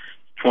on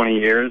 20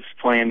 years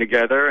playing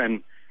together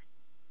and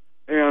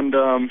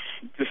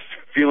just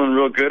feeling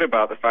real good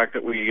about the fact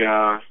that we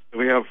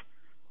have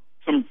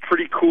some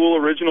pretty cool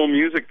original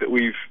music that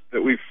we've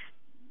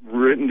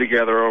written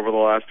together over the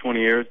last 20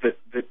 years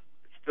that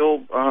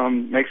still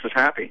makes us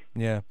happy.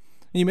 Yeah.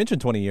 You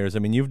mentioned 20 years. I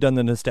mean, you've done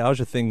the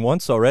nostalgia thing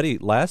once already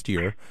last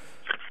year.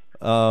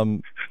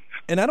 And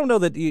I don't know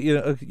that,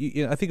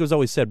 I think it was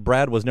always said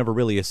Brad was never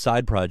really a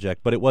side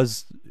project, but it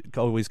was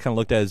always kind of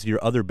looked at as your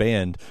other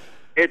band.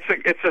 It's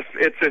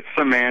a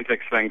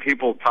semantics thing.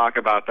 People talk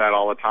about that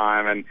all the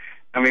time. And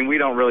I mean, we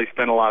don't really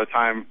spend a lot of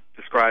time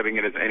describing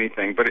it as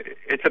anything, but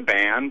it's a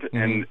band,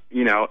 and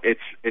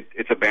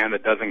it's a band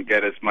that doesn't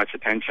get as much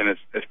attention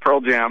as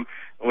Pearl Jam,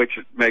 which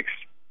makes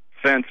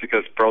sense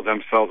because Pearl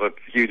Jam sells a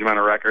huge amount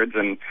of records,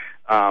 and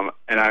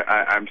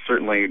I'm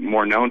certainly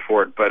more known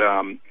for it. But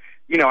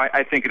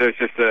I think there's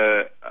just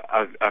a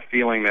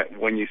feeling that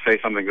when you say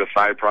something's a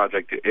side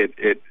project,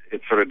 it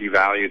sort of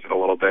devalues it a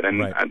little bit. And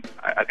right.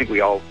 I think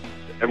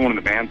everyone in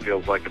the band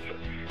feels like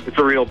it's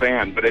a real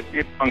band, but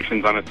it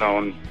functions on its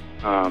own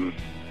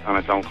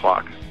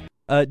clock.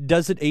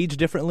 Does it age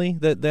differently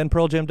than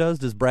Pearl Jam does?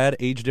 Does Brad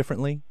age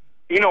differently?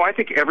 I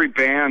think every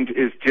band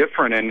is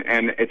different,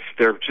 and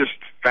they're just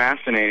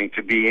fascinating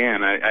to be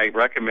in. I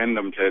recommend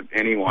them to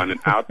anyone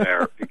out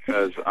there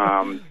because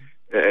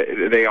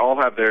they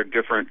all have their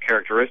different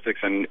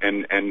characteristics, and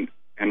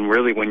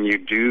really when you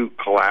do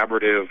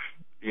collaborative,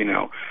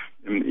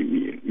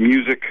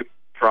 music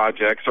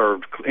projects or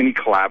any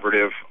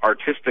collaborative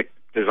artistic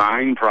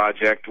design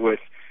project with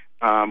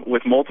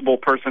multiple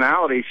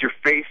personalities, you're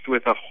faced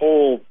with a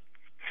whole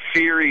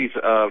series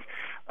of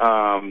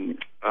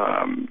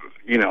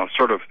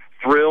sort of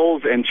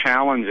thrills and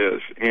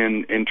challenges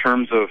in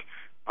terms of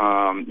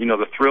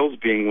the thrills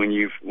being when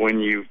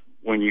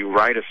you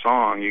write a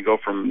song, you go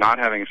from not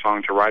having a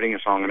song to writing a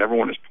song, and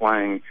everyone is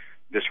playing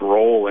this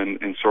role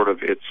in sort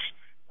of its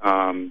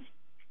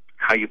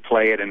how you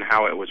play it and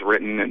how it was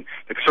written, and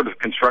the sort of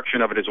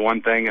construction of it is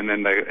one thing, and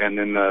then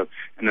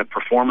the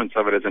performance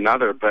of it is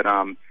another. But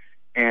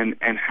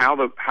and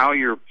how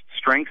your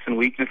strengths and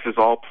weaknesses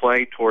all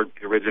play toward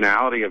the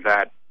originality of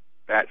that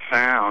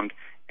sound,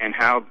 and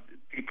how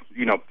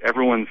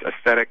everyone's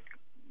aesthetic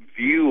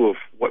view of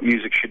what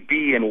music should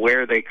be, and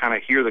where they kind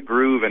of hear the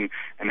groove, and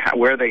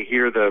where they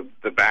hear the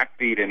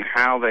backbeat, and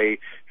how they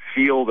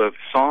feel the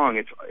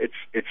song.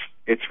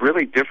 It's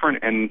really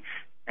different,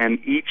 and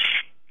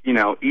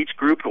each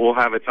group will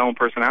have its own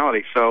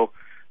personality. So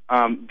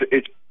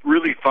it's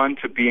really fun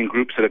to be in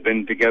groups that have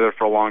been together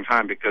for a long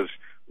time, because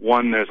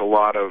one, there's a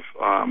lot of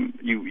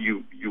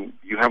you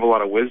have a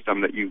lot of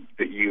wisdom that's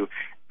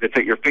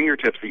at your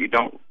fingertips that you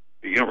don't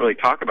really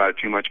talk about it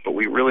too much, but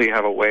we really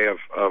have a way of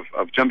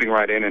jumping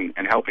right in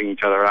and helping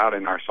each other out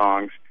in our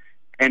songs.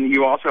 And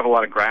you also have a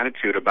lot of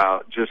gratitude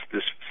about just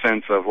this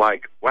sense of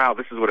like, wow,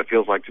 this is what it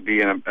feels like to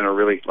be in a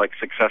really like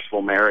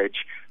successful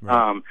marriage,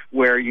 right.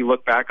 Where you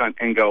look back on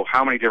and go,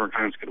 how many different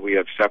times could we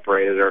have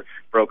separated or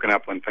broken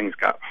up when things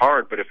got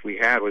hard? But if we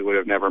had, we would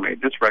have never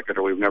made this record,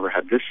 or we've never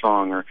had this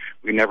song, or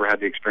we never had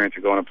the experience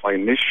of going and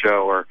playing this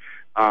show. Or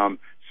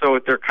so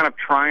they're kind of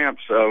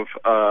triumphs of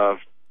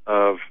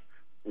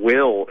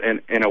will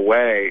in a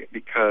way,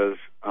 because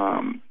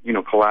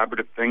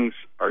collaborative things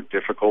are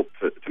difficult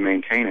to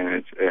maintain,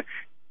 and it's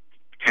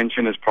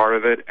tension is part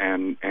of it,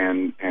 and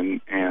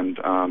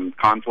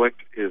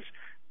conflict is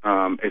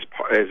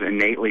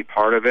innately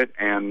part of it,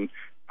 and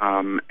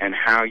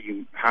how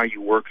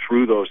you work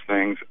through those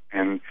things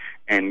and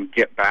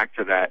get back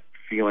to that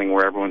feeling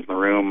where everyone's in the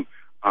room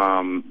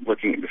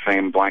looking at the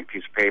same blank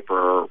piece of paper,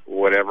 or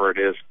whatever it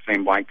is,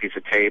 same blank piece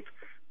of tape.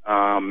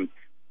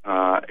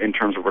 In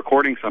terms of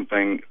recording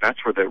something,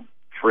 that's where the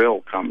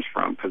thrill comes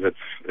from, because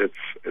it's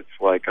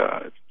like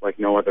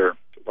no other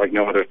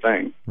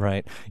thing.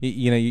 Right.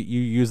 You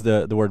use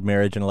the word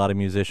marriage, and a lot of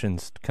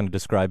musicians kind of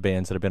describe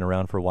bands that have been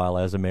around for a while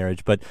as a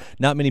marriage, but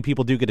not many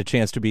people do get a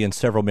chance to be in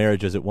several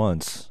marriages at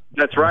once.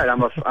 That's right.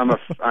 I'm a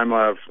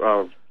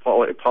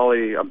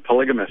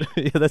polygamist.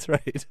 Yeah, that's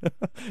right.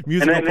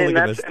 Musical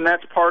polygamist. And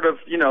that's part of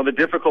the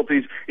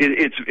difficulties.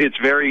 It's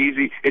very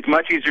easy. It's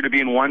much easier to be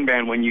in one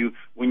band when you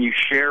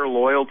share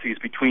loyalties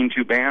between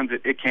two bands.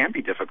 It can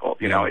be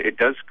difficult. It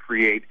does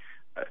create.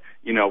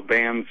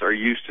 Bands are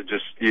used to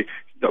just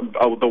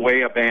the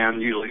way a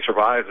band usually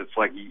survives. It's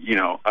like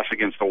us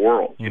against the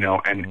world.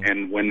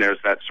 And when there's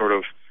that sort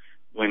of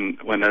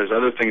when there's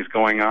other things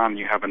going on,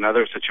 you have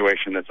another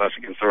situation that's us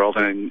against the world,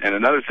 and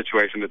another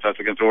situation that's us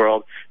against the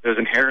world. There's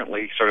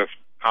inherently sort of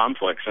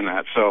conflicts in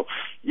that. So,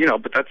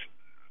 but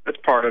that's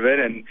part of it,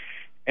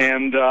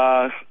 and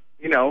I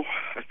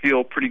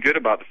feel pretty good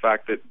about the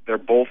fact that they're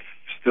both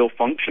still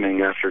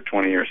functioning after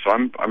 20 years. So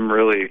I'm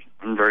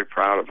very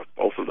proud of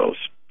both of those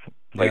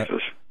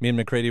places. Yeah. Me and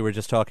McCready were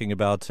just talking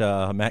about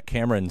Matt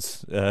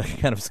Cameron's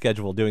kind of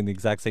schedule, doing the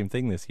exact same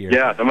thing this year.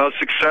 Yeah, the most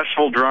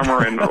successful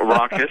drummer in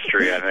rock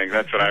history. I think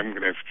that's what I'm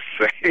going to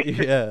say.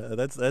 Yeah,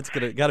 that's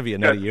got to be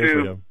another year for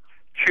him.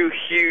 Two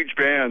huge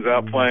bands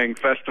out playing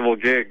festival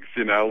gigs.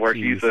 Where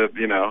he's a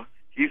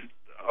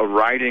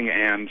writing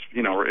and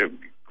a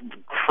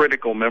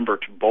critical member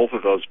to both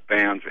of those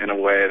bands in a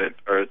way that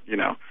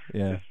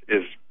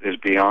is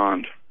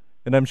beyond.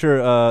 And I'm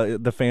sure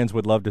the fans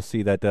would love to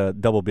see that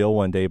double bill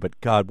one day, but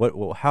God,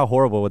 how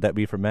horrible would that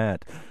be for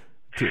Matt?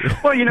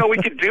 Well, we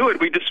could do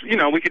it. We just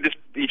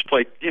each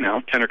play 10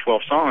 or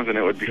 12 songs, and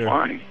it would be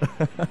fine.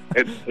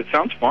 It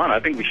sounds fun. I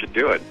think we should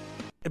do it.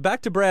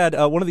 Back to Brad,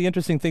 one of the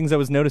interesting things I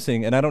was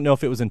noticing, and I don't know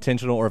if it was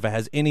intentional or if it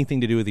has anything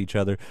to do with each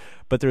other,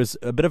 but there's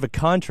a bit of a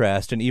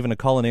contrast and even a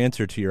call and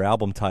answer to your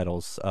album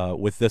titles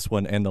with this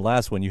one and the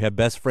last one. You have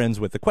Best Friends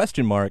with the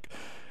question mark,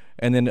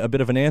 and then a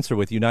bit of an answer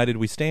with United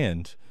We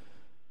Stand.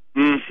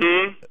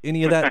 Mm-hmm.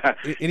 Any of that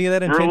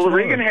intentional?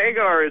 Regan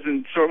Hagar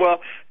isn't well.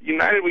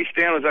 United We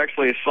Stand was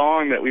actually a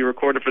song that we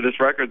recorded for this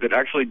record that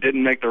actually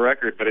didn't make the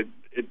record, but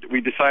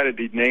we decided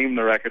to name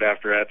the record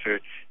after that to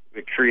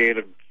create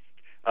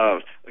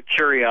a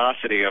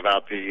curiosity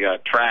about the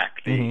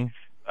track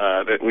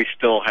that we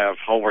still have.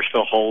 We're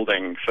still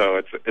holding.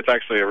 So it's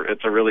actually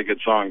a really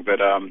good song, but.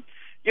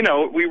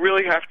 We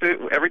really have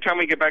to. Every time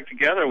we get back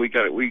together, we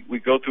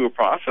go through a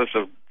process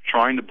of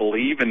trying to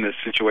believe in this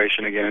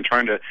situation again and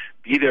trying to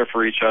be there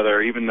for each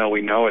other, even though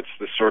we know it's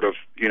this sort of,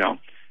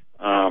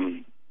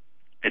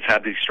 it's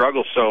had these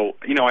struggles. So,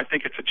 I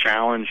think it's a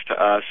challenge to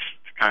us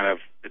to kind of.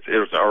 It's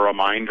a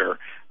reminder.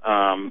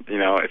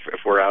 If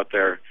we're out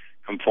there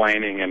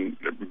complaining and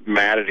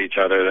mad at each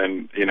other,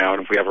 then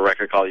and if we have a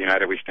record called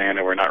United We Stand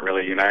and we're not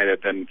really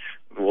united, then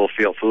we'll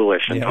feel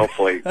foolish and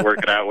hopefully work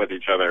it out with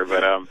each other.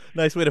 But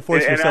nice way to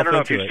force yourself into it. And I don't know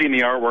if you've seen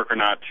the artwork or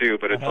not too,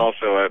 but it's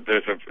also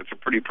it's a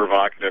pretty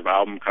provocative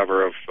album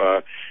cover of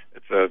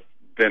it's a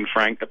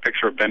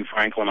picture of Ben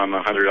Franklin on the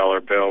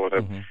 $100 bill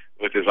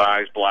with his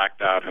eyes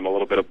blacked out and a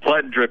little bit of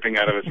blood dripping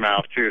out of his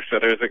mouth too. So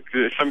there's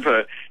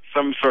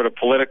some sort of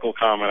political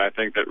comment I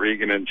think that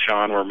Regan and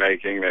Sean were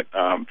making that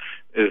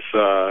is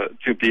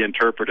to be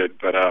interpreted,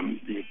 but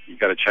you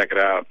got to check it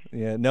out.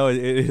 Yeah, no, it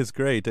is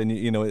great, and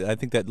I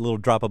think that little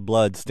drop of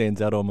blood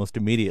stands out almost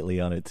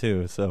immediately on it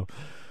too. So.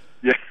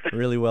 Yeah.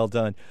 Really well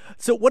done.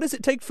 So what does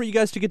it take for you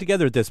guys to get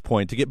together at this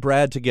point, to get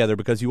Brad together?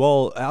 Because you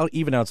all,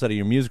 even outside of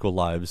your musical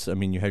lives, I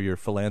mean, you have your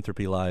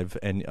philanthropy life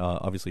and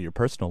obviously your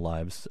personal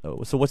lives.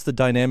 So what's the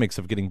dynamics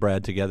of getting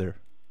Brad together?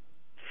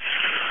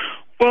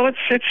 Well, it's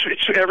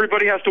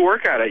everybody has to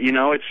work at it. You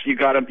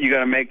got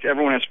to make.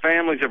 Everyone has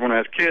families. Everyone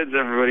has kids.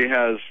 Everybody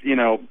has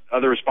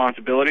other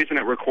responsibilities, and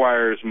it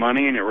requires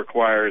money and it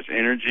requires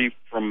energy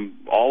from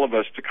all of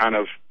us to kind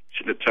of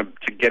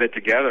to get it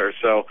together.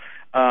 So.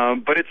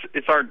 But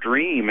it's our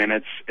dream, and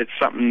it's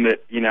something that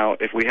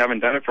if we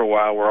haven't done it for a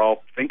while, we're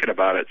all thinking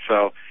about it.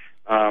 So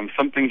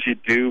some things you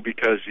do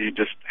because you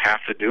just have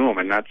to do them,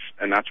 and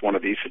that's one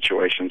of these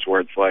situations where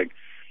it's like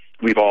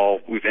we've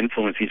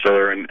influenced each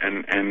other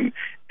and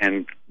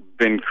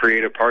been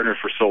creative partners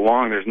for so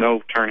long. There's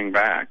no turning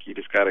back. You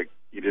just gotta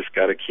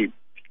keep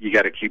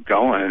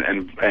going,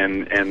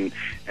 and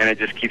it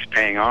just keeps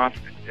paying off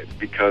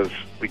because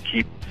we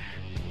keep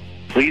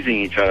pleasing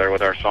each other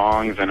with our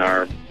songs and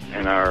our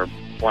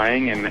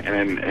playing,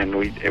 and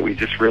we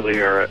just really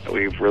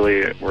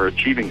we're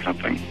achieving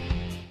something.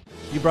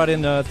 You brought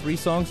in 3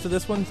 songs to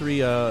this one, 3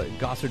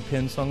 Gossard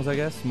Penn songs, I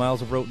guess.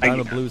 Miles of Rote,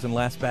 Diamond Blues, and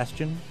Last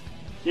Bastion.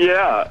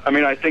 Yeah, I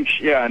mean, I think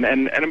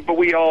but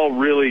we all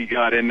really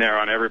got in there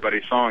on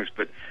everybody's songs.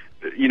 But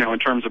in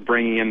terms of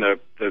bringing in the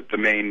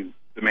main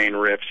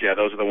riffs,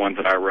 those are the ones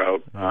that I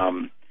wrote,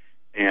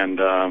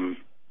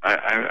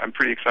 I'm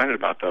pretty excited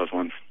about those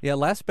ones. Yeah,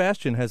 Last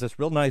Bastion has this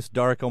real nice,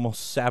 dark,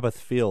 almost Sabbath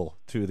feel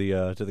to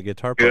the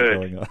guitar part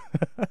going on.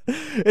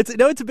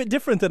 It's a bit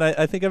different than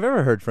I think I've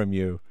ever heard from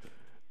you.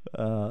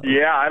 I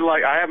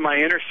have my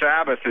inner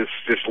Sabbath is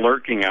just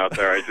lurking out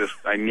there.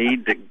 I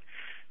need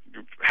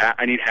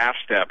half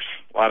steps,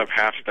 a lot of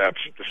half steps,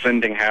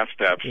 descending half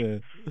steps. Yeah.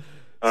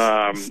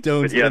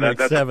 Stones.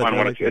 That's a fun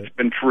one. It's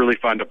been really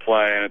fun to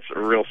play, and it's a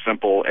real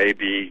simple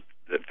A/B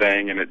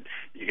thing, and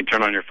you can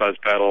turn on your fuzz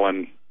pedal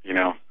and.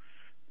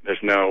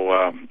 There's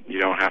no, you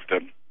don't have to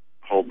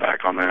hold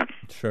back on that.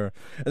 Sure.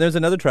 And there's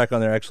another track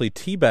on there, actually,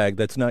 Teabag,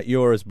 that's not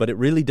yours, but it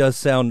really does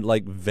sound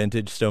like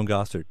vintage Stone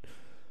Gossard.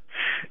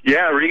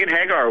 Yeah, Regan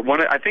Hagar.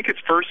 I think his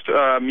first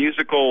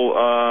musical,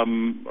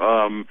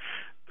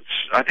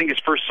 I think his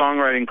first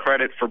songwriting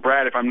credit for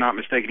Brad, if I'm not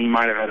mistaken, he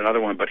might have had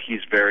another one, but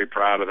he's very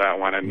proud of that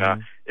one. And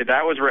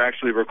that was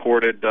actually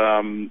recorded,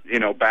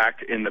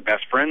 back in the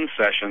Best Friends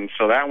session.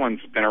 So that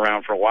one's been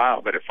around for a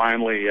while. But it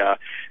finally,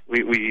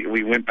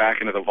 we went back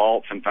into the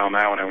vaults and found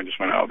that one, and we just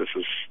went, this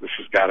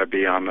has got to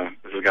be on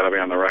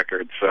the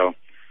record. So.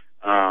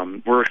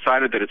 We're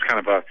excited that it's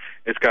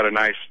got a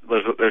nice,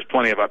 there's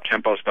plenty of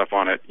up-tempo stuff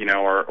on it,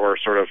 or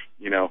sort of,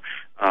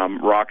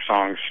 rock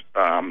songs,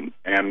 and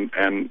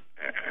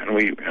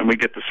we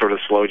get the sort of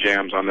slow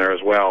jams on there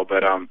as well,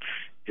 but,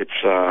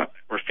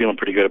 we're feeling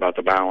pretty good about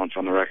the balance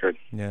on the record.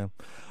 Yeah.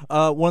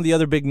 One of the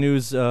other big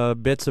news,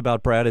 bits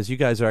about Brad is you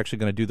guys are actually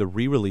going to do the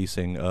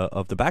re-releasing,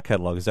 of the back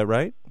catalog. Is that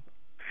right?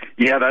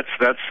 Yeah, that's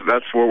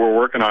what we're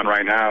working on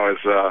right now is,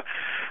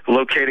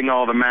 locating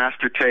all the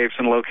master tapes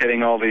and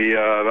locating all the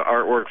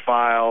artwork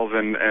files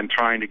and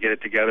trying to get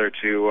it together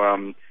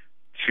to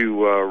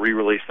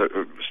re-release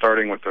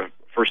starting with the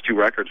first 2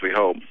 records, we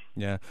hope.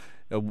 Yeah.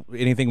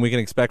 Anything we can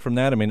expect from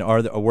that? I mean,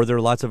 were there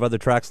lots of other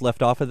tracks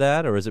left off of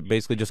that, or is it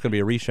basically just going to be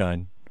a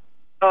reshine?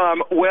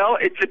 Well,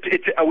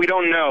 we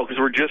don't know because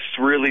we're just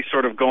really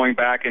sort of going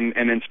back and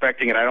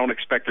inspecting it. I don't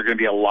expect there are going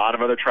to be a lot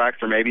of other tracks.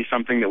 There may be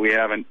something that we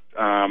haven't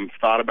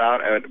thought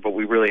about, but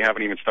we really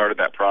haven't even started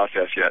that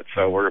process yet.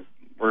 So we're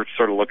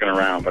sort of looking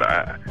around, but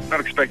I'm not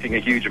expecting a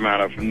huge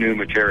amount of new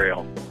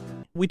material.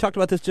 We talked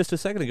about this just a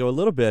second ago a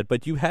little bit,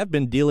 but you have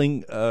been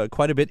dealing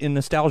quite a bit in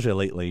nostalgia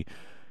lately.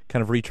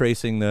 kind of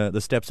retracing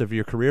the steps of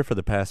your career for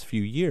the past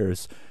few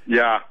years.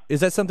 Yeah. Is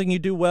that something you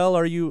do well?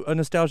 Are you a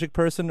nostalgic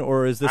person,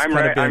 or is this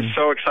I'm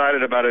so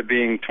excited about it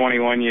being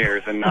 21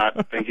 years and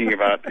not thinking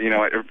about,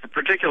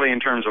 particularly in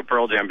terms of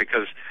Pearl Jam,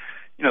 because,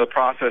 the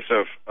process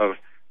of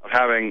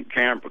having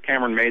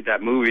Cameron made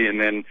that movie,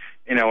 and then,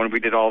 when we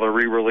did all the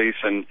re-release,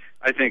 and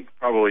I think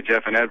probably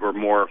Jeff and Ed were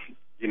more,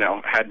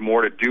 had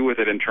more to do with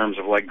it in terms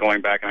of like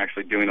going back and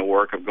actually doing the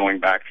work of going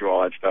back through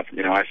all that stuff.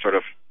 I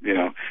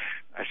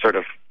sort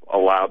of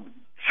allowed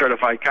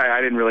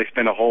I didn't really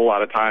spend a whole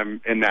lot of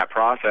time in that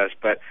process,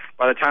 but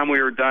by the time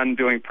we were done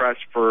doing press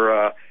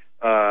for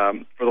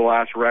the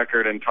last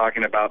record and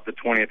talking about the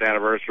 20th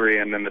anniversary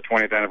and then the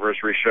 20th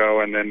anniversary show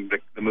and then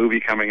the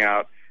movie coming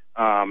out,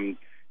 some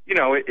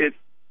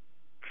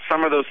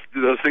of those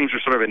things are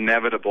sort of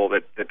inevitable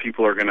that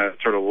people are going to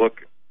sort of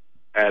look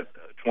at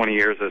 20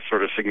 years as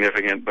sort of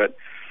significant. But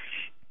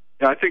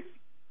I think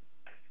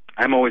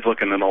I'm always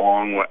looking at the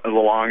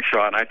long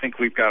shot, and I think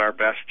we've got our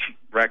best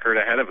record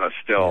ahead of us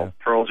still, yeah.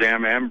 Pearl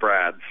Jam and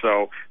Brad.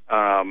 So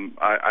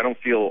I don't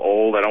feel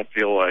old. I don't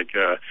feel like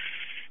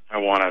I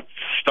want to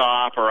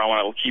stop or I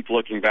want to keep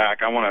looking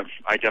back.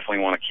 I definitely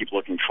want to keep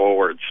looking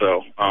forward.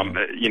 So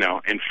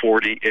at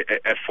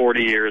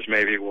 40 years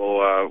maybe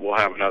we'll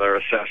have another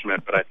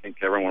assessment, but I think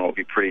everyone will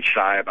be pretty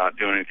shy about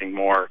doing anything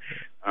more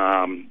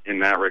in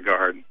that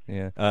regard.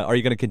 Yeah. Are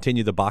you going to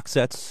continue the box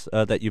sets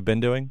that you've been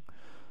doing?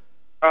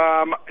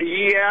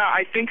 Yeah,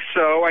 I think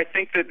so. I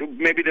think that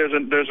maybe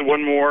there's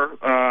one more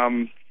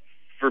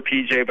for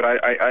PJ, but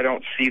I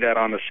don't see that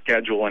on the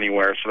schedule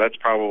anywhere. So that's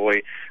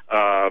probably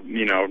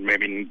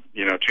maybe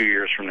 2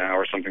 years from now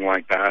or something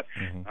like that.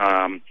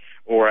 Mm-hmm.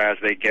 Or as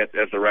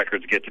the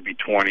records get to be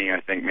 20,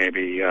 I think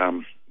maybe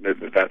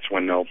that's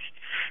when they'll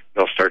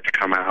start to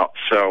come out.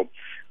 So.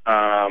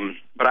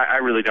 But I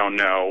really don't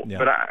know. Yeah.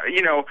 But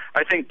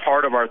I think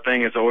part of our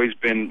thing has always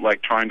been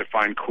like trying to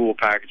find cool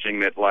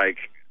packaging that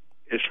like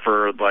is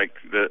for like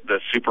the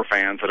super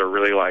fans that are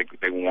really like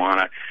they want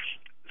to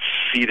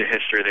see the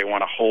history, they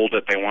want to hold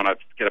it, they want to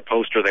get a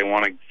poster, they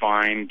want to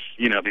find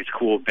these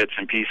cool bits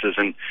and pieces,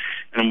 and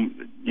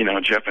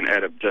Jeff and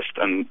Ed have just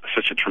done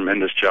such a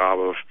tremendous job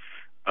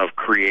of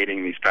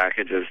creating these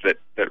packages that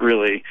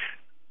really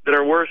that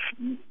are worth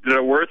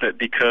it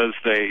because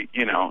they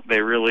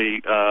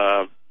really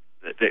the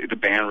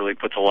band really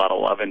puts a lot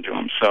of love into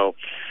them. So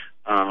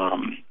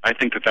I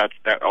think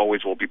that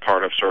always will be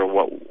part of sort of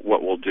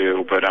what we'll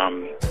do. But I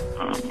don't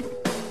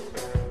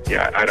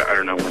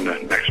know when the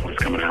next one's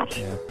coming out.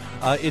 Yeah.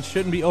 It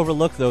shouldn't be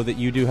overlooked, though, that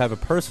you do have a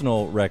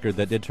personal record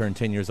that did turn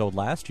 10 years old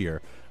last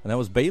year, and that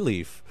was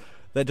Bayleaf.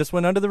 That just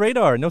went under the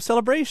radar. No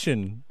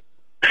celebration.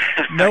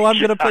 No, I'm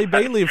going to play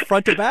Bayleaf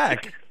front to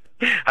back.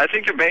 I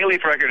think the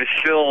Bayleaf record is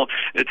still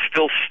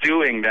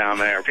stewing down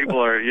there. People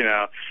are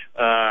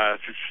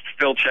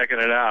still checking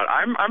it out.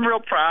 I'm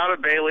real proud of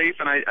Bayleaf,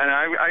 and I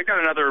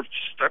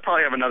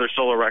probably have another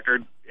solo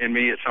record in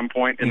me at some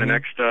point in the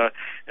next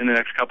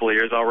couple of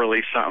years. I'll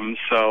release something.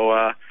 So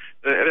I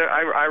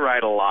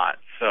write a lot.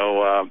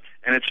 So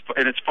and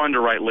it's fun to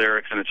write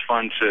lyrics, and it's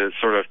fun to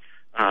sort of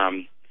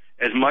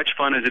as much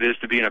fun as it is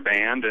to be in a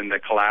band and the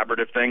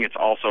collaborative thing, it's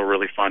also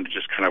really fun to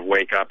just kind of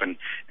wake up and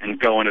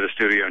go into the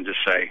studio and just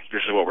say,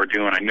 this is what we're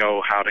doing. I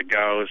know how to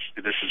go.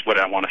 This is what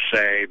I want to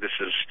say. This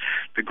is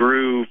the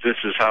groove. This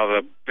is how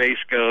the bass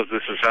goes.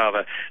 This is how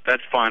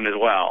that's fun as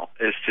well.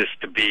 It's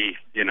just to be,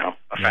 a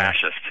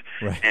fascist.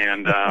 Right.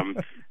 And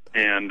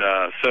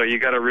so you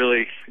got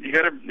to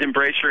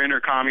embrace your inner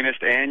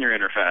communist and your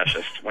inner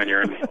fascist when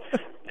you're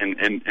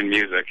in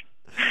music.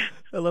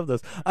 I love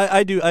those.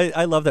 I do.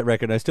 I love that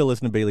record. I still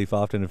listen to Bayleaf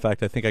often. In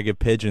fact, I think I give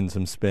Pigeon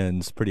some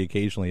spins pretty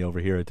occasionally over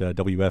here at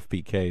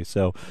WFPK.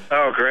 So.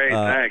 Oh, great!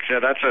 Thanks. Yeah,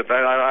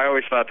 I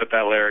always thought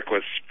that lyric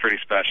was pretty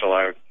special.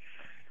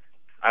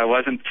 I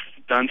wasn't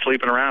done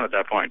sleeping around at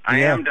that point.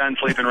 I am done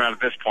sleeping around at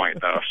this point,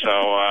 though.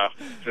 So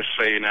just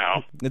so you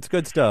know, it's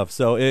good stuff.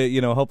 So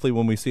hopefully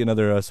when we see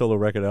another solo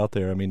record out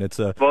there, I mean, it's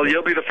a. Well,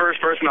 you'll be the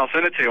first person I'll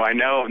send it to. I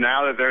know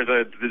now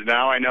that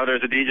I know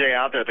there's a DJ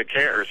out there that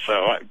cares. So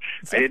I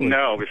didn't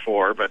know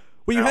before, but.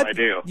 Well, I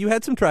do. You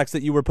had some tracks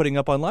that you were putting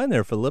up online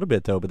there for a little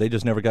bit, though, but they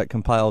just never got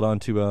compiled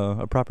onto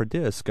a proper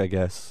disc, I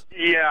guess.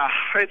 Yeah,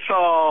 it's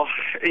all,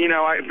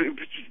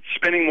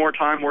 spending more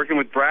time working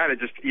with Brad,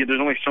 there's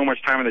only so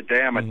much time in the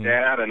day. I'm a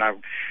dad, and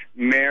I'm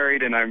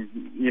married, and I'm,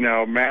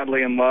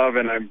 madly in love,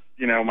 and I'm,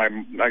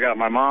 I got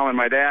my mom and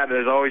my dad.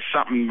 There's always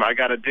something I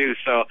got to do,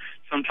 so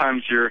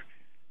sometimes your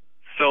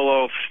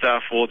solo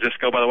stuff will just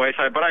go by the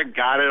wayside, but I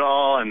got it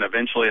all, and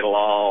eventually it'll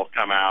all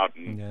come out,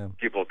 and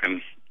people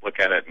can look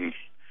at it and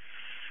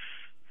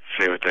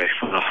see what they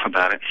feel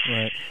about it.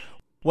 Right.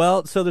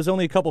 Well, so there's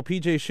only a couple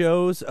PJ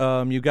shows.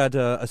 You got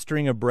a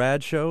string of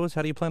Brad shows.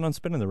 How do you plan on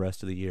spending the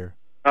rest of the year?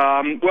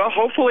 Well,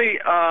 hopefully,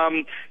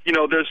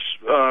 there's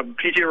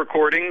PJ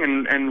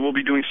recording, and we'll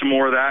be doing some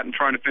more of that and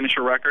trying to finish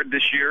a record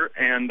this year,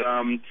 and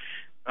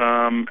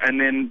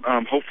then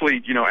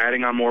hopefully,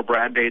 adding on more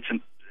Brad dates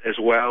as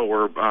well.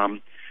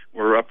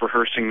 We're up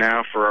rehearsing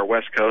now for our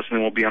West Coast, and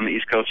then we'll be on the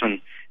East Coast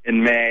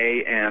in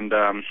May, and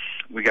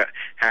we got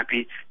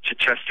Happy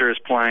Chichester is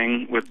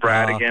playing with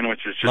Brad again,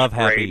 which is just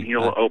great. Happy.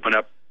 He'll open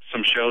up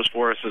some shows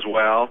for us as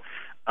well.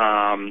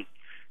 And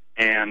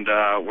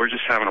we're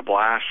just having a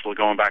blast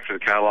going back to the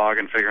catalog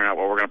and figuring out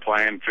what we're going to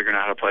play and figuring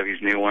out how to play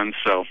these new ones.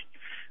 So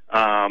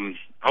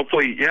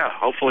hopefully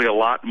a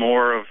lot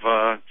more of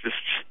just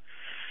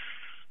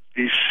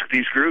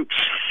these groups.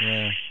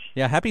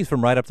 Yeah, Happy's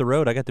from right up the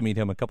road. I got to meet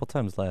him a couple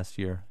times last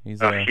year. He's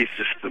just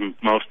the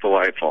most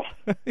delightful.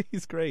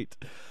 He's great.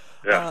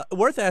 Yeah.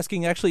 Worth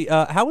asking, actually,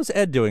 how was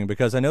Ed doing?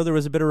 Because I know there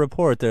was a bit of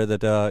report there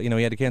that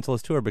he had to cancel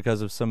his tour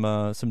because of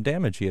some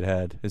damage he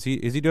had. Is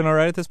he doing all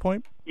right at this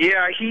point?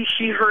 Yeah, he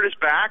hurt his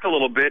back a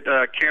little bit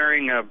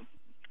carrying a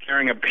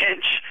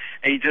bench.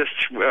 And he just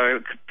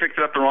picked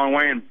it up the wrong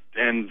way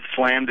and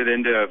slammed it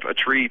into a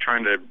tree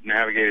trying to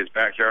navigate his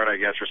backyard, I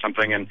guess, or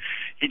something. And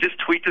he just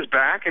tweaked his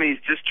back, and he's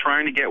just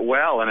trying to get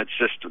well. And it's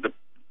just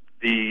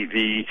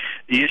the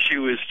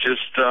issue is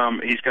just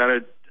he's got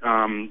to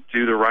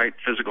do the right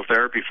physical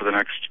therapy for the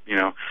next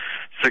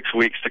 6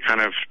 weeks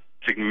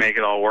to make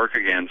it all work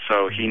again.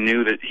 So he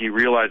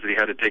realized that he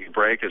had to take a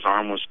break. His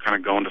arm was kind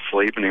of going to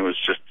sleep, and he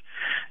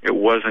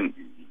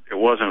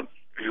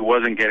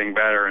wasn't getting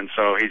better, and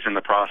so he's in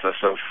the process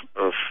of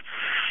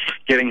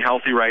getting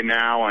healthy right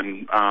now.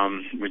 And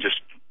we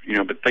just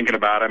been thinking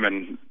about him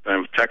and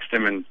text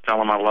him and tell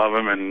him I love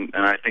him, and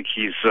I think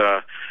he's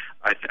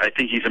I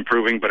think he's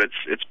improving, but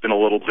it's been a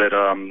little bit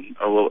I'm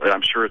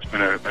sure it's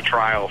been a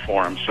trial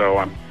for him. So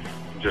I'm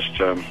just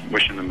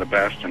wishing him the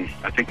best, and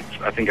I think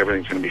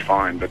everything's going to be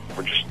fine. But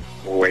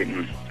we're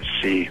waiting to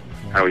see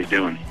how he's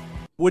doing.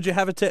 Would you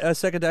have a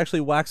second to actually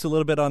wax a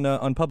little bit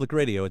on public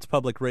radio? It's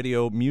Public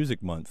Radio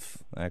Music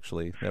Month,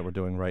 actually, that we're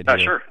doing right here.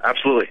 Sure,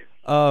 absolutely.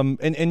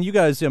 And you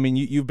guys, I mean,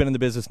 you've been in the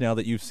business now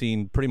that you've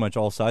seen pretty much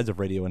all sides of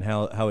radio and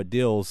how it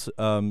deals,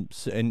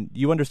 and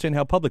you understand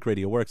how public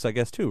radio works, I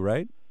guess, too,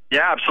 right?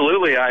 Yeah,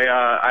 absolutely.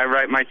 I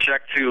write my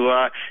check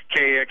to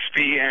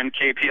KEXP and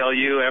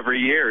KPLU every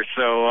year,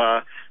 so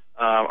or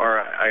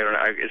I don't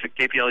know, is it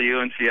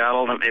KPLU in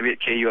Seattle? Maybe at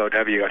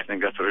KUOW, I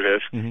think that's what it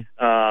is.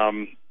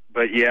 Mm-hmm.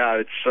 But yeah,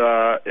 it's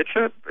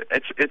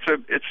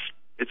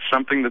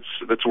something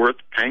that's worth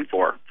paying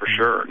for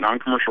sure.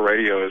 Non-commercial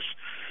radio is,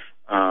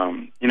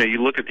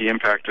 you look at the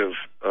impact of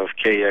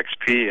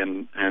KEXP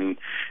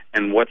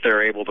and what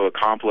they're able to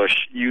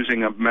accomplish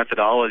using a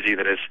methodology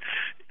that is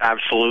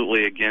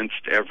absolutely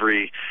against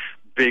every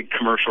big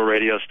commercial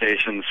radio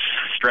station's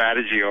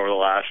strategy over the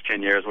last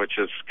 10 years, which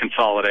is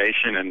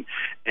consolidation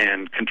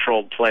and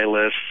controlled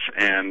playlists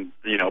and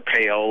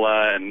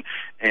payola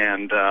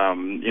and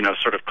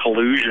sort of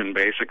collusion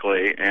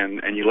basically.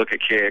 And you look at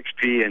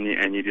KEXP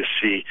and you just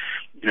see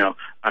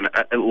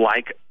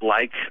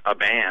like a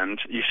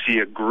band, you see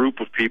a group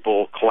of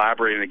people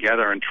collaborating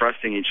together and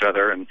trusting each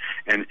other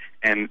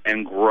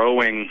and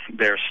growing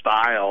their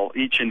style.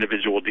 Each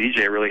individual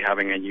DJ really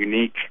having a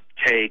unique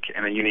take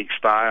and a unique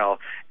style,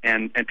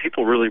 and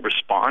people really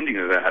responding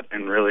to that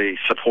and really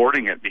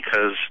supporting it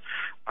because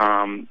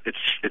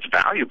it's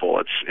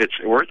valuable. It's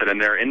worth it, and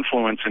their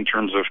influence in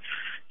terms of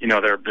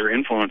their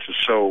influence is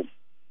so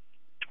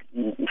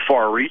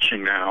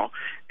far-reaching now,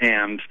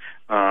 and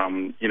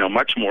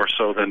much more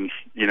so than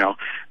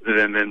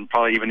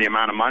probably even the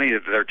amount of money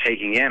that they're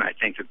taking in. I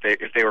think that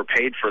if they were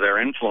paid for their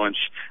influence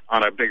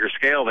on a bigger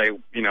scale, they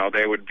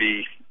would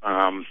be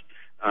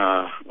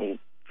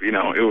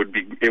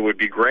it would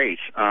be great.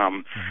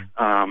 And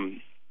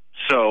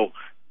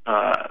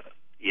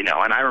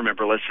I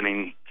remember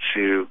listening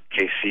to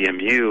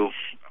KCMU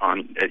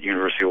at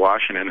University of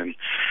Washington, and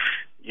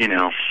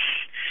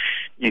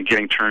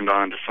getting turned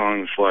on to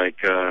songs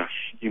like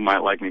 "You Might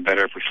Like Me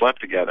Better If We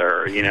Slept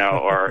Together,"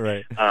 or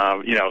right.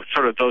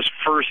 Sort of those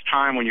first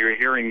time when you're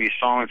hearing these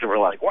songs that were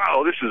like,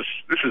 "Wow, this is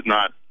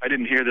not. I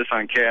didn't hear this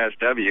on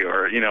KSW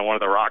or one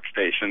of the rock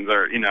stations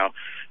or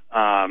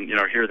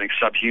hearing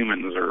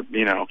Subhumans or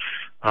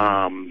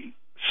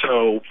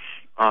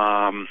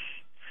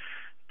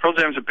Pearl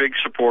Jam's a big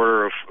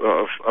supporter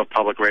of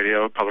public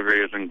radio. Public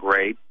radio has been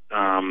great.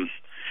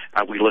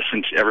 We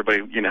listen to everybody,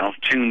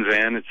 tunes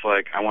in. It's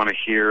like I want to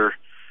hear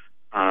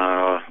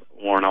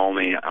Warren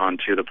Olney on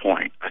To the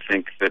Point. I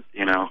think that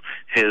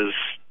his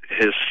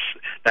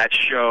that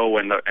show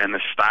and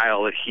the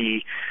style that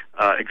he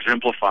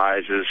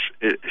exemplifies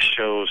it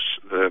shows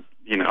the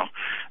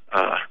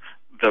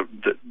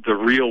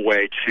real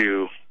way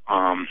to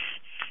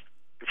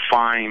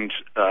find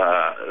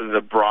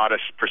the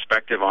broadest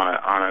perspective on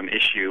an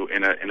issue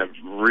in a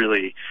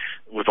really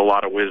with a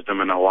lot of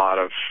wisdom and a lot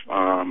of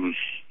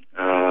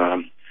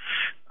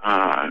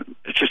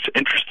it's just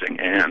interesting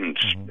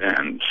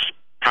and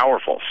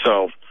powerful.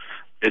 So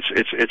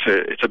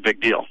it's a big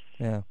deal.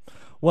 Yeah.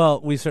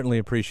 Well, we certainly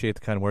appreciate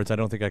the kind of words. I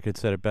don't think I could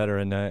say it better.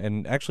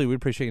 And actually, we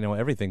appreciate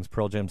everything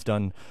Pearl Jam's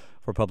done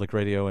for public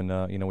radio,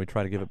 and we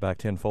try to give it back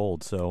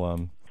tenfold.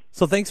 So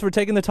thanks for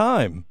taking the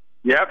time.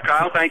 Yep,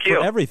 Kyle. Thank you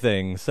for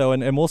everything. So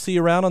and we'll see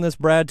you around on this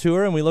Brad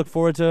tour, and we look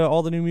forward to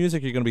all the new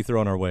music you're going to be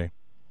throwing our way.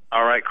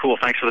 All right, cool.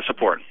 Thanks for the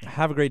support.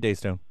 Have a great day,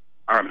 Stone.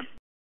 All right, man.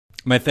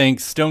 My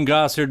thanks, Stone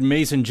Gossard,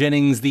 Mason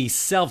Jennings, the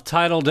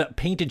self-titled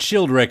Painted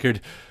Shield record.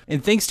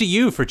 And thanks to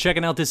you for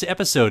checking out this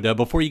episode.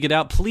 Before you get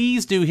out,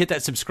 please do hit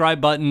that subscribe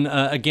button.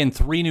 Again,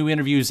 3 new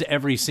interviews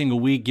every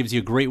single week. Gives you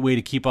a great way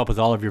to keep up with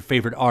all of your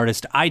favorite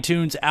artists.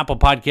 iTunes, Apple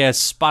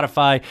Podcasts,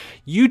 Spotify,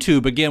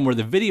 YouTube, again, where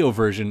the video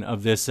version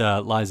of this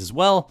lies as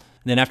well.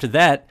 And then after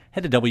that,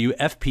 head to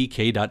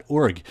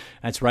WFPK.org.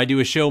 That's where I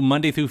do a show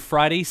Monday through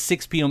Friday,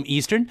 6 p.m.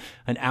 Eastern,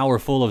 an hour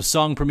full of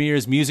song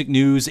premieres, music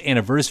news,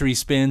 anniversary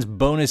spins,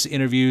 bonus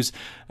interviews.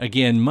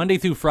 Again, Monday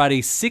through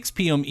Friday, 6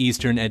 p.m.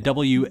 Eastern at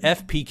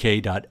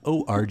WFPK.org.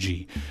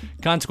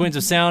 Consequence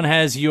of Sound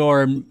has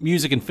your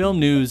music and film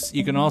news.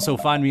 You can also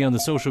find me on the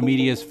social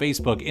medias,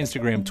 Facebook,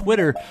 Instagram,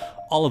 Twitter,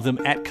 all of them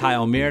at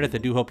Kyle Meredith. I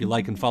do hope you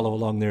like and follow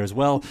along there as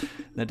well.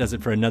 That does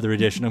it for another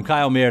edition. I'm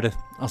Kyle Meredith.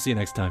 I'll see you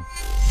next time.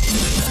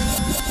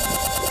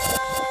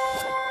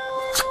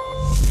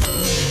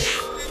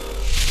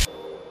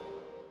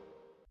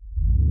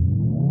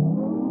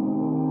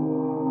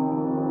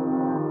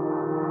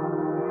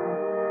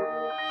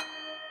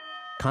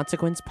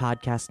 Consequence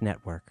Podcast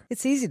Network.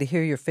 It's easy to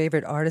hear your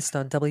favorite artist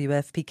on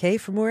WFPK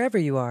from wherever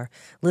you are.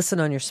 Listen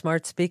on your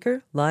smart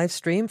speaker, live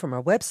stream from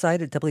our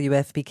website at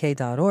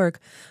WFPK.org,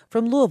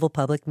 from Louisville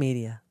Public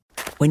Media.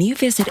 When you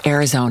visit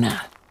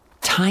Arizona,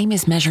 time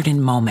is measured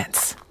in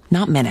moments,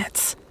 not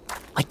minutes.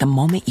 Like the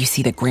moment you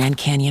see the Grand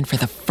Canyon for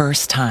the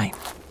first time.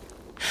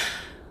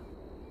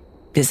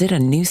 Visit a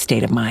new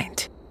state of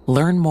mind.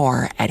 Learn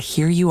more at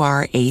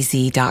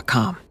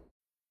hereyouareaz.com.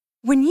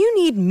 When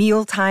you need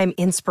mealtime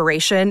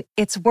inspiration,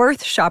 it's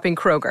worth shopping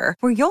Kroger,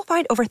 where you'll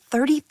find over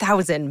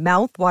 30,000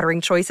 mouth-watering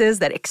choices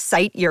that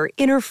excite your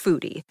inner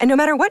foodie. And no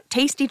matter what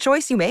tasty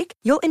choice you make,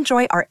 you'll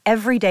enjoy our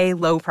everyday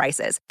low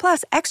prices,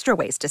 plus extra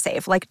ways to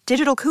save, like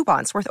digital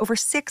coupons worth over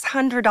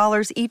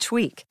 $600 each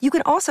week. You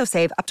can also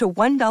save up to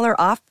 $1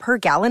 off per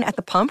gallon at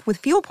the pump with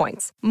fuel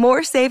points.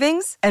 More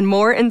savings and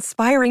more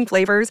inspiring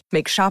flavors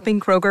make shopping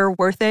Kroger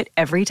worth it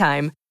every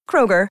time.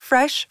 Kroger,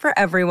 fresh for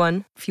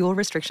everyone. Fuel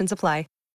restrictions apply.